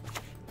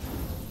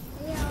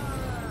 Yeah.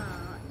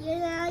 You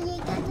got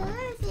 11.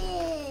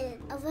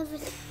 11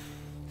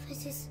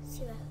 versus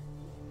 0.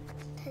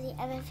 Daddy,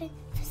 11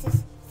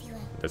 versus 0.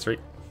 That's right.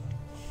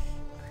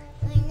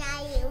 Well, now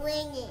you're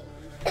winning.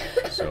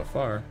 So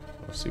far,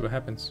 we'll see what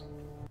happens.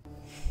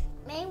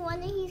 Maybe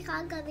one of his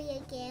cards gonna be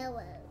a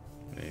Gallows.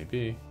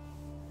 Maybe.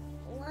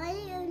 Why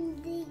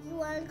do you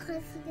want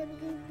cards to be a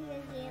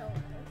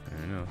Gallows? I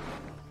don't know.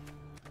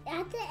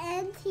 At the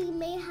end, he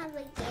may have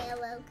a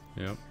Gallows.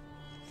 Yep.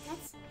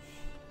 That's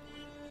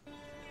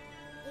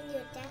in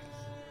your deck.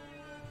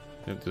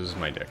 Yep. This is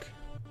my deck.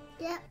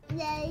 Yep,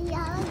 then you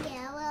have a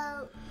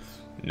Gallows.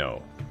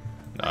 No.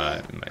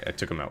 I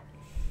took him out.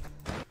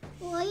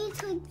 Why you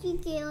took your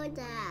Gallows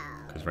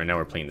out? Because right now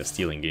we're playing the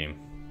stealing game.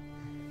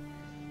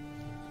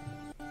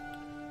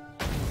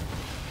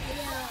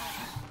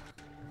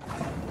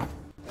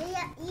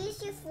 Yeah,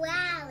 use your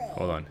flower.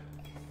 Hold on.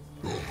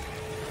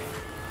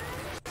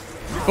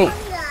 Oh!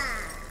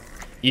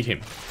 Eat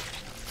him.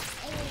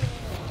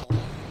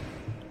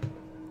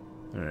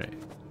 Alright.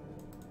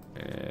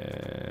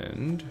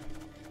 And...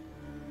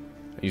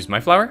 use my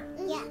flower?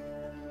 Yeah.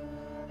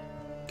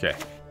 Okay.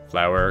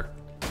 Flower.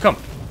 Come.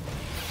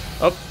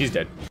 Oh, he's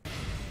dead.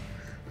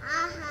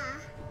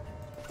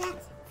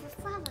 That's the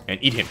flower. And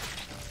eat him.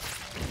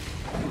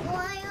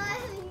 Why are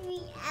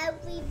hungry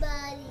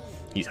everybody?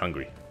 He's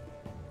hungry.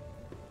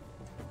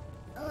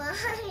 Why?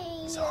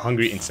 He's a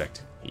hungry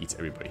insect. He eats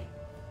everybody.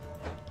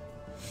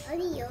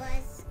 Only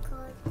yours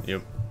called.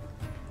 Yep.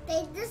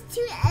 There's just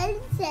 2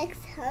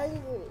 insects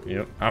hungry.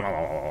 Yep. Ow, ow,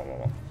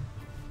 ow,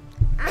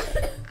 ow,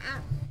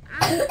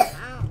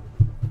 Ow.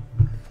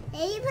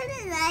 And you put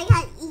it like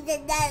I eat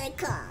another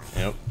card.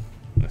 Yep.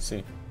 Let's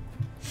see.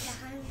 The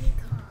hungry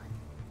card.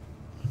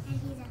 And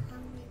he's a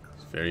hungry card.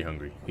 He's very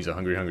hungry. He's a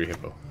hungry, hungry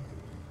hippo.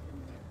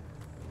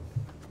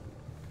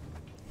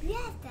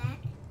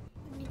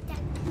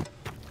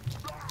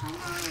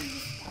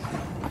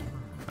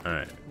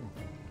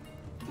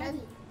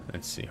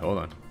 Let's see. Hold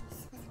on.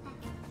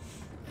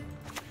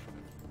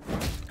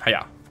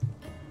 Hiya.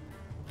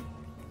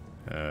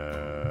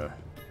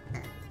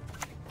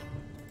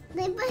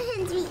 They put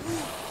him to eat.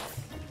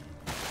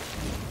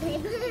 They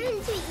put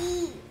him to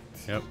eat.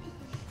 Yep.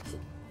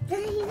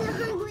 Then he's a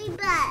hungry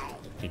bug.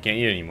 You can't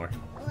eat anymore.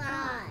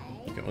 Why?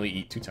 You can only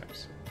eat 2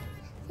 times.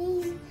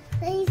 His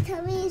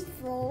tummy is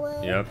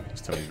full. Yep.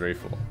 His tummy's very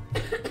full.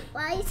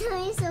 Why is his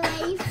tummy so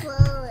very full?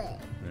 I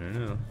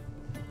don't know.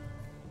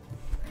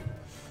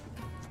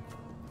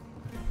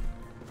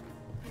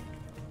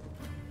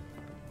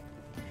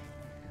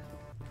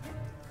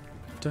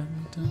 Dun,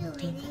 dun, You dun,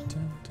 eating?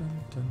 dun, dun,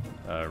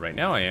 dun. Right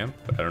now I am,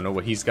 but I don't know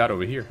what he's got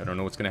over here. I don't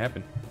know what's gonna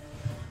happen.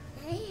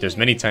 There's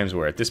many times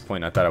where at this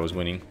point I thought I was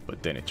winning,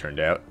 but then it turned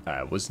out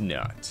I was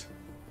not.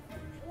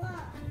 Why?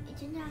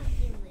 It's not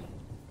human.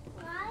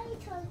 Why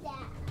told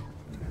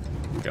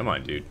that? Come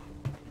on, dude.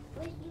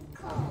 What's your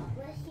call?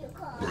 What's your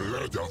call?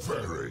 Let a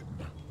ferret.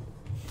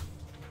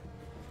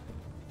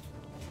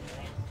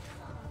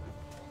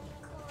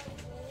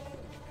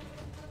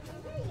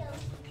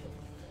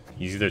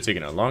 He's either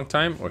taking a long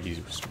time or he's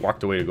just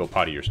walked away to go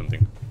potty or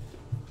something.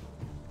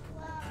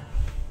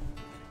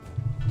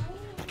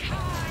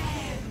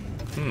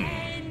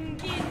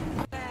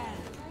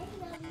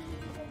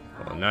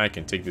 Well, now I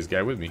can take this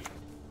guy with me.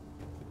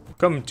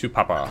 Come to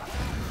Papa.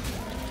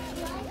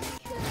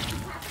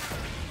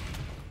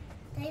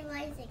 They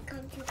like they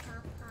come to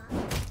Papa.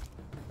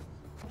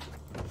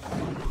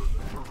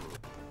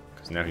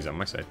 Because now he's on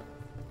my side.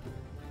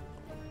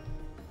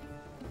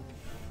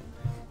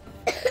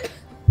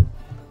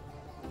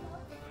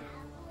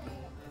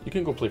 You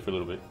can go play for a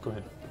little bit. Go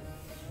ahead.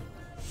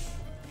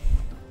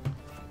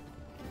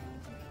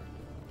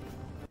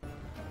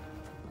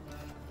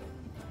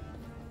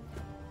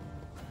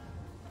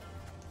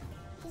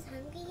 He's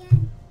hungry yet?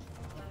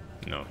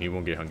 No, he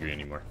won't get hungry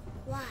anymore.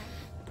 Why?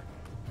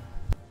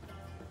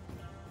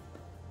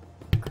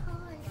 Because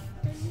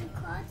the new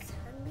car's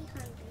hungry.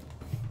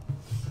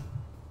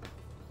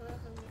 We're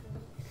hungry.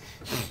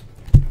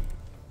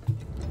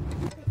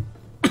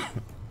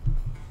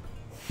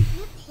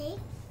 You pig?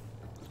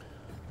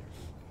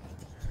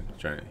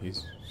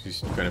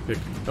 He's trying to pick.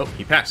 Oh,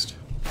 he passed.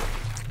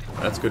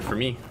 That's good for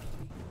me.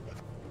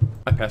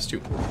 I passed too.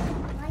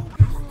 Why you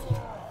passed you?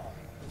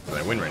 But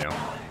I win right now.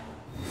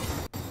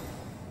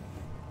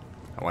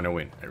 I want to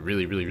win. I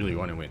really, really, really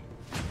want to win.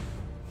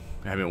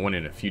 I haven't won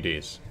in a few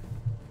days.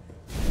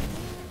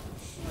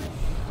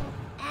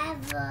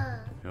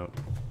 Ever. Yep.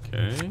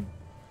 Okay.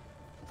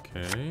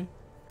 Okay.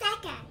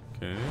 That guy.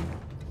 Okay.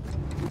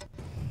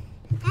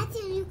 That's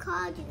your new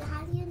car. You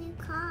have your new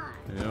car.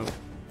 Yep.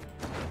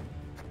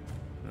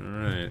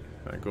 Alright.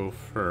 I go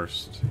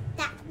first.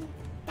 That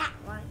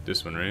one.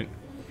 This one, right?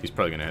 He's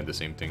probably gonna have the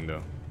same thing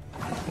though.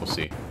 We'll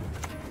see.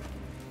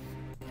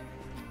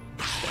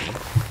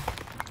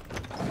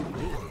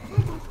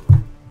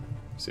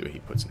 See what he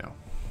puts now.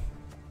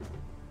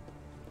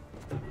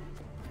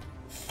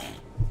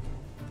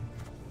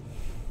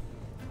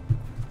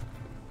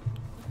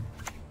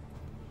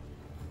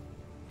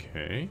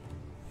 Okay.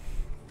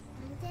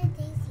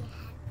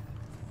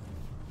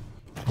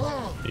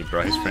 He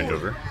brought his friend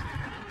over.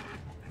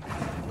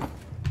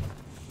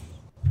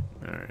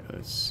 Alright,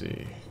 let's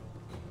see.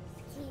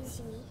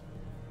 Excuse me.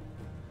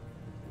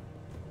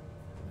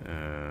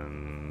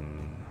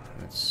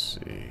 Let's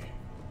see.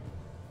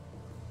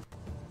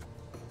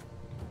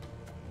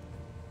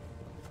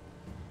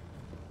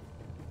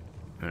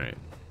 Alright,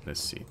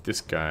 let's see.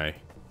 This guy,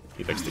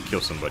 he likes to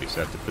kill somebody,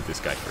 so I have to put this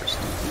guy first.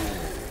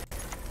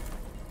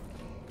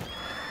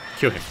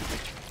 Kill him.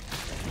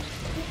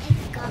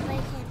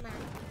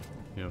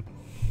 Yep.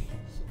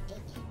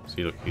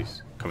 See, look,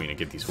 he's coming to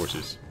get these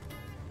horses.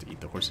 To eat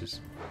the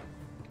horses.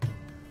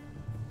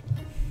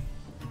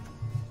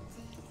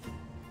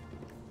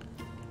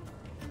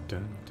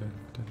 Dun, dun,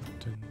 dun,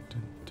 dun,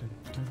 dun, dun,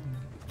 dun,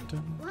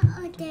 dun. What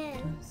are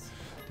those?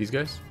 These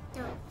guys?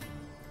 No.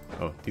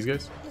 Oh, these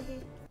guys?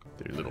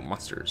 They're little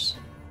monsters.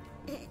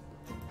 They're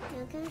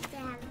going to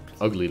have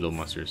Ugly little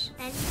monsters.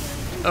 and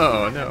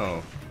Oh,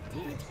 no.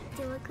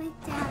 they look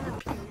like they have a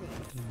penis.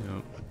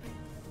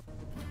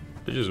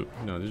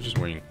 No. They're just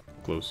wearing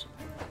clothes.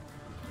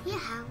 You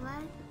have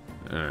one?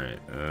 Alright,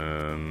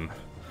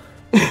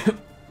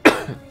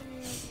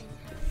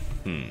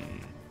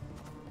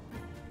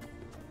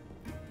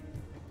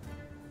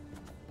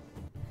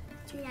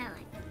 Do that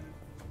one.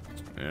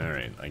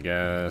 Alright, I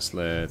guess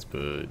let's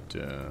put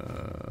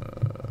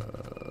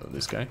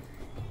this guy.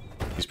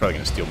 He's probably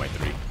gonna steal my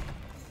 3.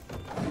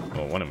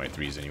 Well, one of my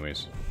 3s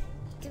anyways.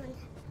 Doing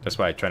That's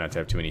why I try not to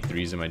have too many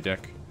 3s in my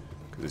deck,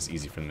 because it's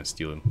easy for them to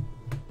steal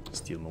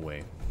him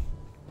away.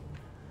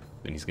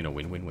 Then he's gonna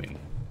win.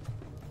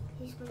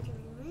 He's going to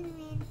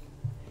win.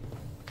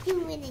 You're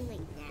winning right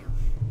now.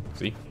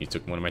 See, he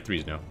took one of my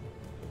 3s now.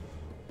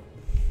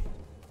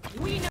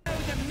 We know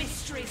the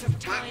mysteries of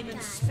time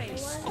and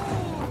space.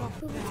 All of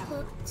Who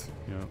hooked?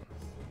 Yeah.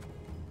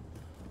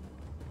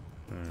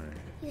 Alright,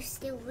 You're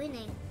still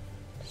winning.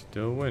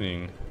 still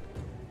winning.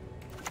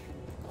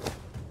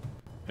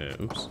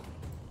 Oops.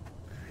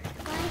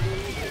 Why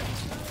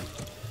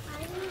Why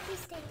don't you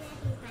stay there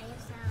by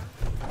yourself?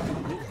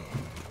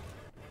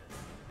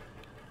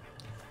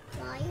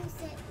 Why you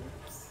sit?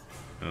 Oops.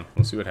 Oh,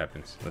 we'll see what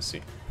happens. Let's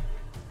see.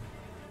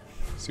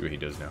 See what he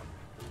does now.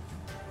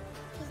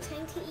 He's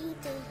trying to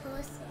eat the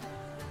horses.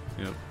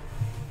 Yep.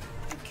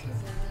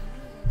 Because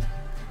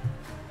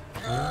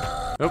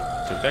Oh,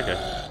 took that guy.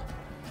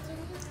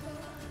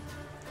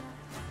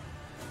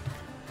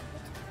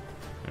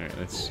 Alright,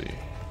 let's see.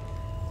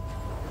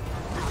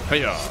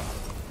 Hiya!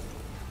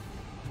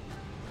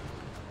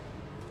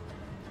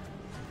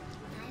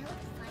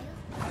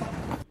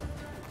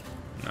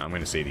 No, I'm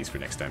gonna say these for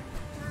next time.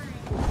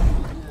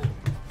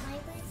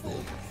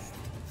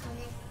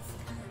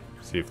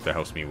 See if that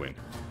helps me win.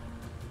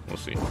 We'll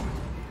see.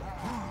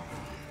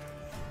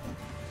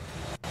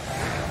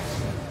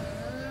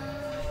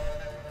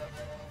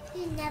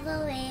 You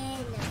never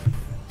win.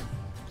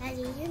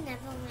 Daddy, you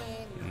never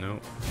win. No.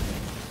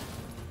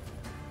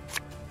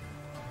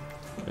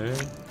 Okay.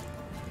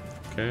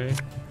 Okay.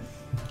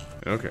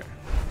 Okay.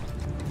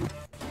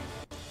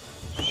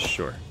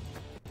 Sure.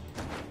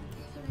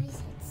 He always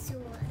hits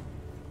sword.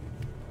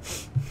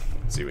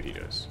 Let's see what he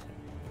does.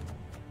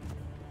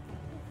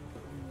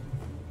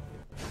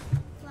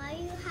 Why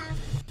you have,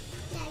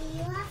 Daddy,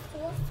 you have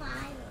 4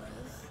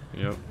 files.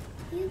 Yep.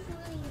 Use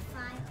one of your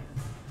files.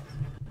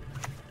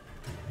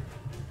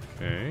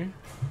 Okay.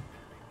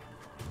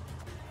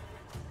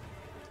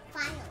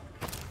 File.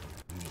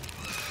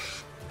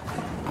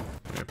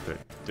 I'm gonna put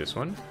this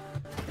one.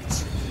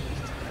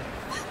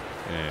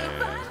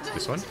 And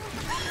this one. You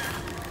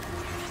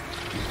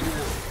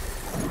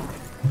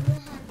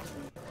have 2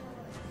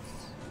 boards.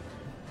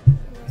 And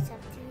it's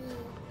up to me.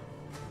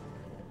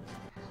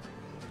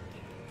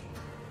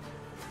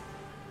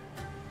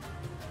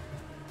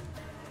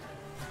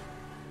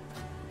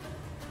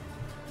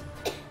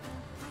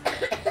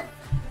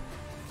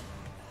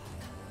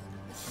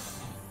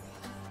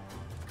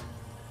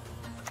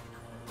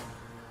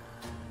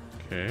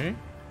 Okay.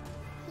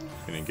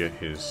 Gonna get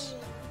his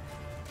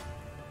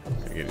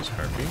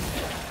harpy.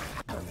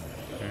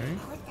 Okay.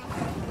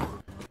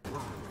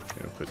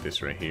 Gonna put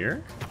this right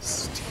here.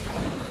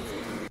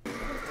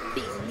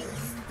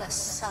 Beneath the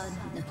sun.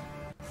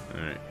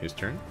 Alright, his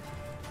turn.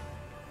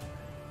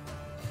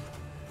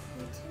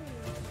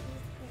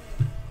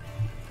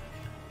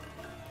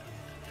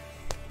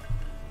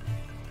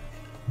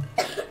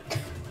 I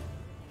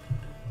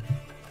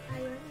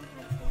only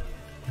have 1.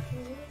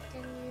 You,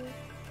 then you,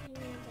 and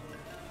then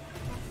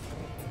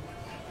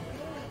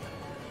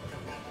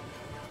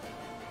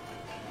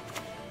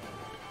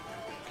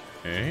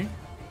Okay.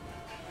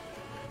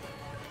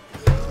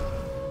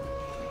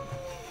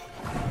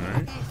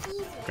 Alright.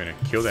 Gonna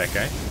kill that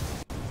guy.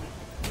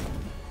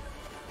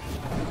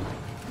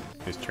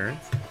 His turn.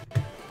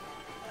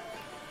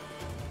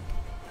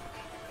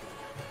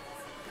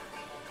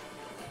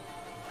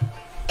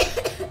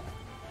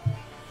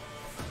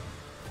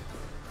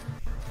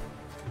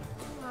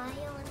 Why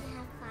you only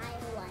have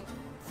 5 ones?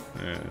 I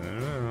don't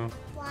know.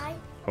 Why?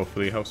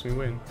 Hopefully it helps me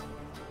win.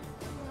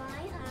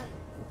 Why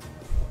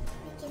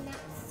we cannot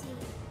see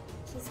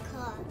his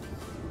card?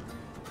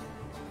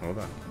 Hold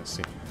on. Let's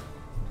see.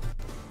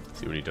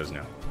 See what he does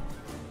now.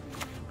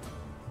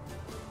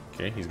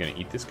 Okay, he's gonna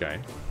eat this guy.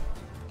 And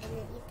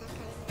then eat that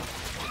guy.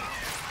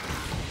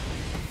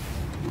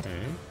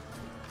 Okay.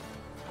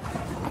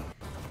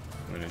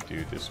 I'm gonna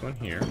do this one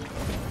here.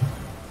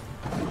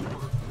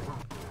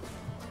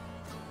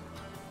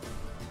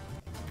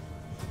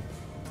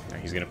 Now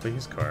he's gonna play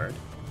his card.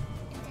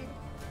 And then,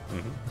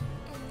 Mm-hmm.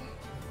 and then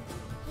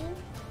you.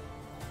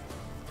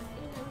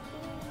 And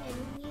then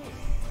you.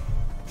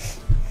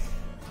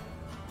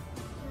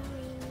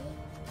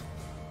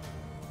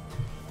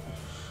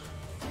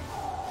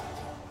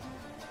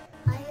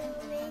 Are you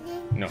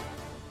winning? No.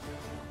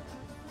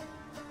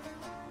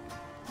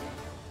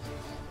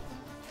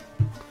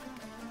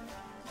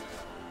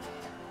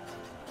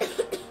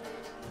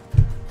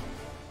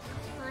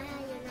 Why are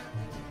you not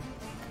winning?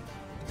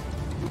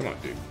 Come on,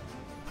 dude.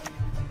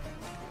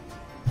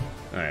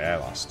 Alright, I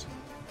lost.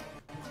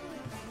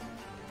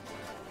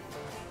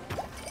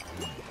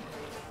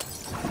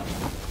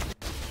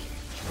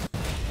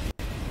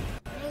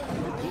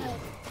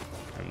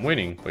 I'm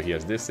winning, but he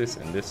has this, this,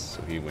 and this,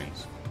 so he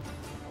wins.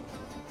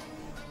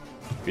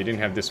 If he didn't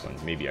have this one,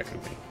 maybe I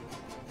could win.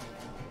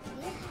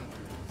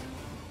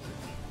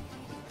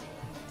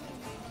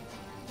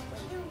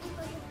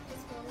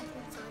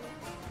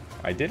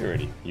 I did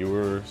already. You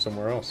were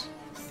somewhere else.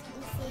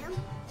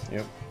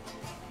 Yep.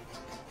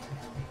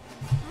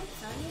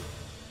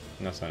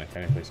 Not Sonic. I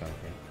didn't play Sonic.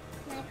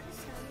 Right?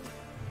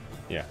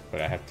 Yeah,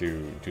 but I have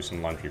to do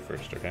some laundry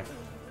first, okay?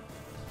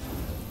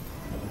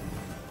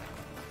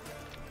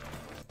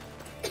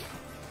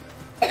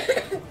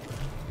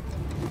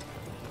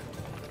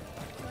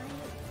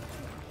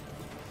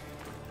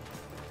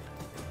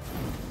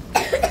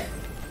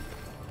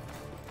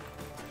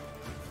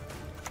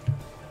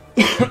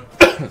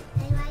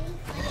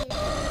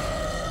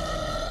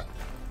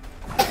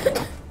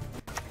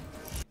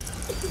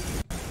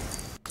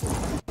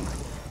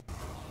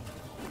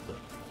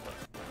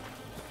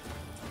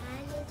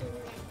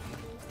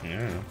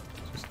 Yeah,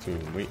 just to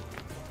wait.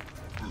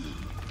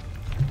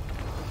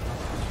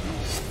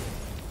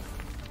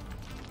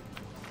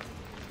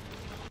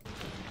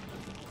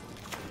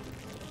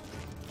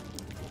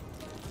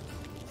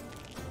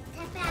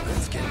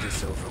 Let's get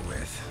this over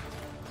with.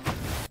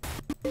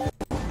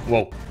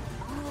 Whoa.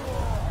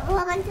 Oh,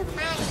 I want to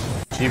find.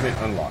 Achievement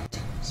unlocked.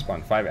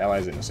 Spawn 5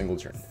 allies in a single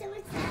turn. So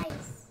much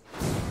nice.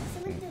 So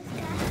much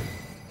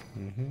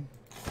good.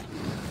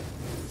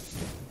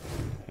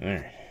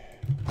 Alright.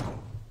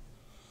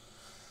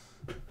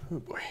 Oh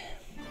boy.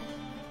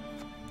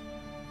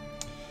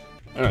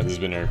 Alright, this has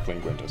been Eric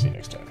playing Gwent. I'll see you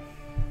next time.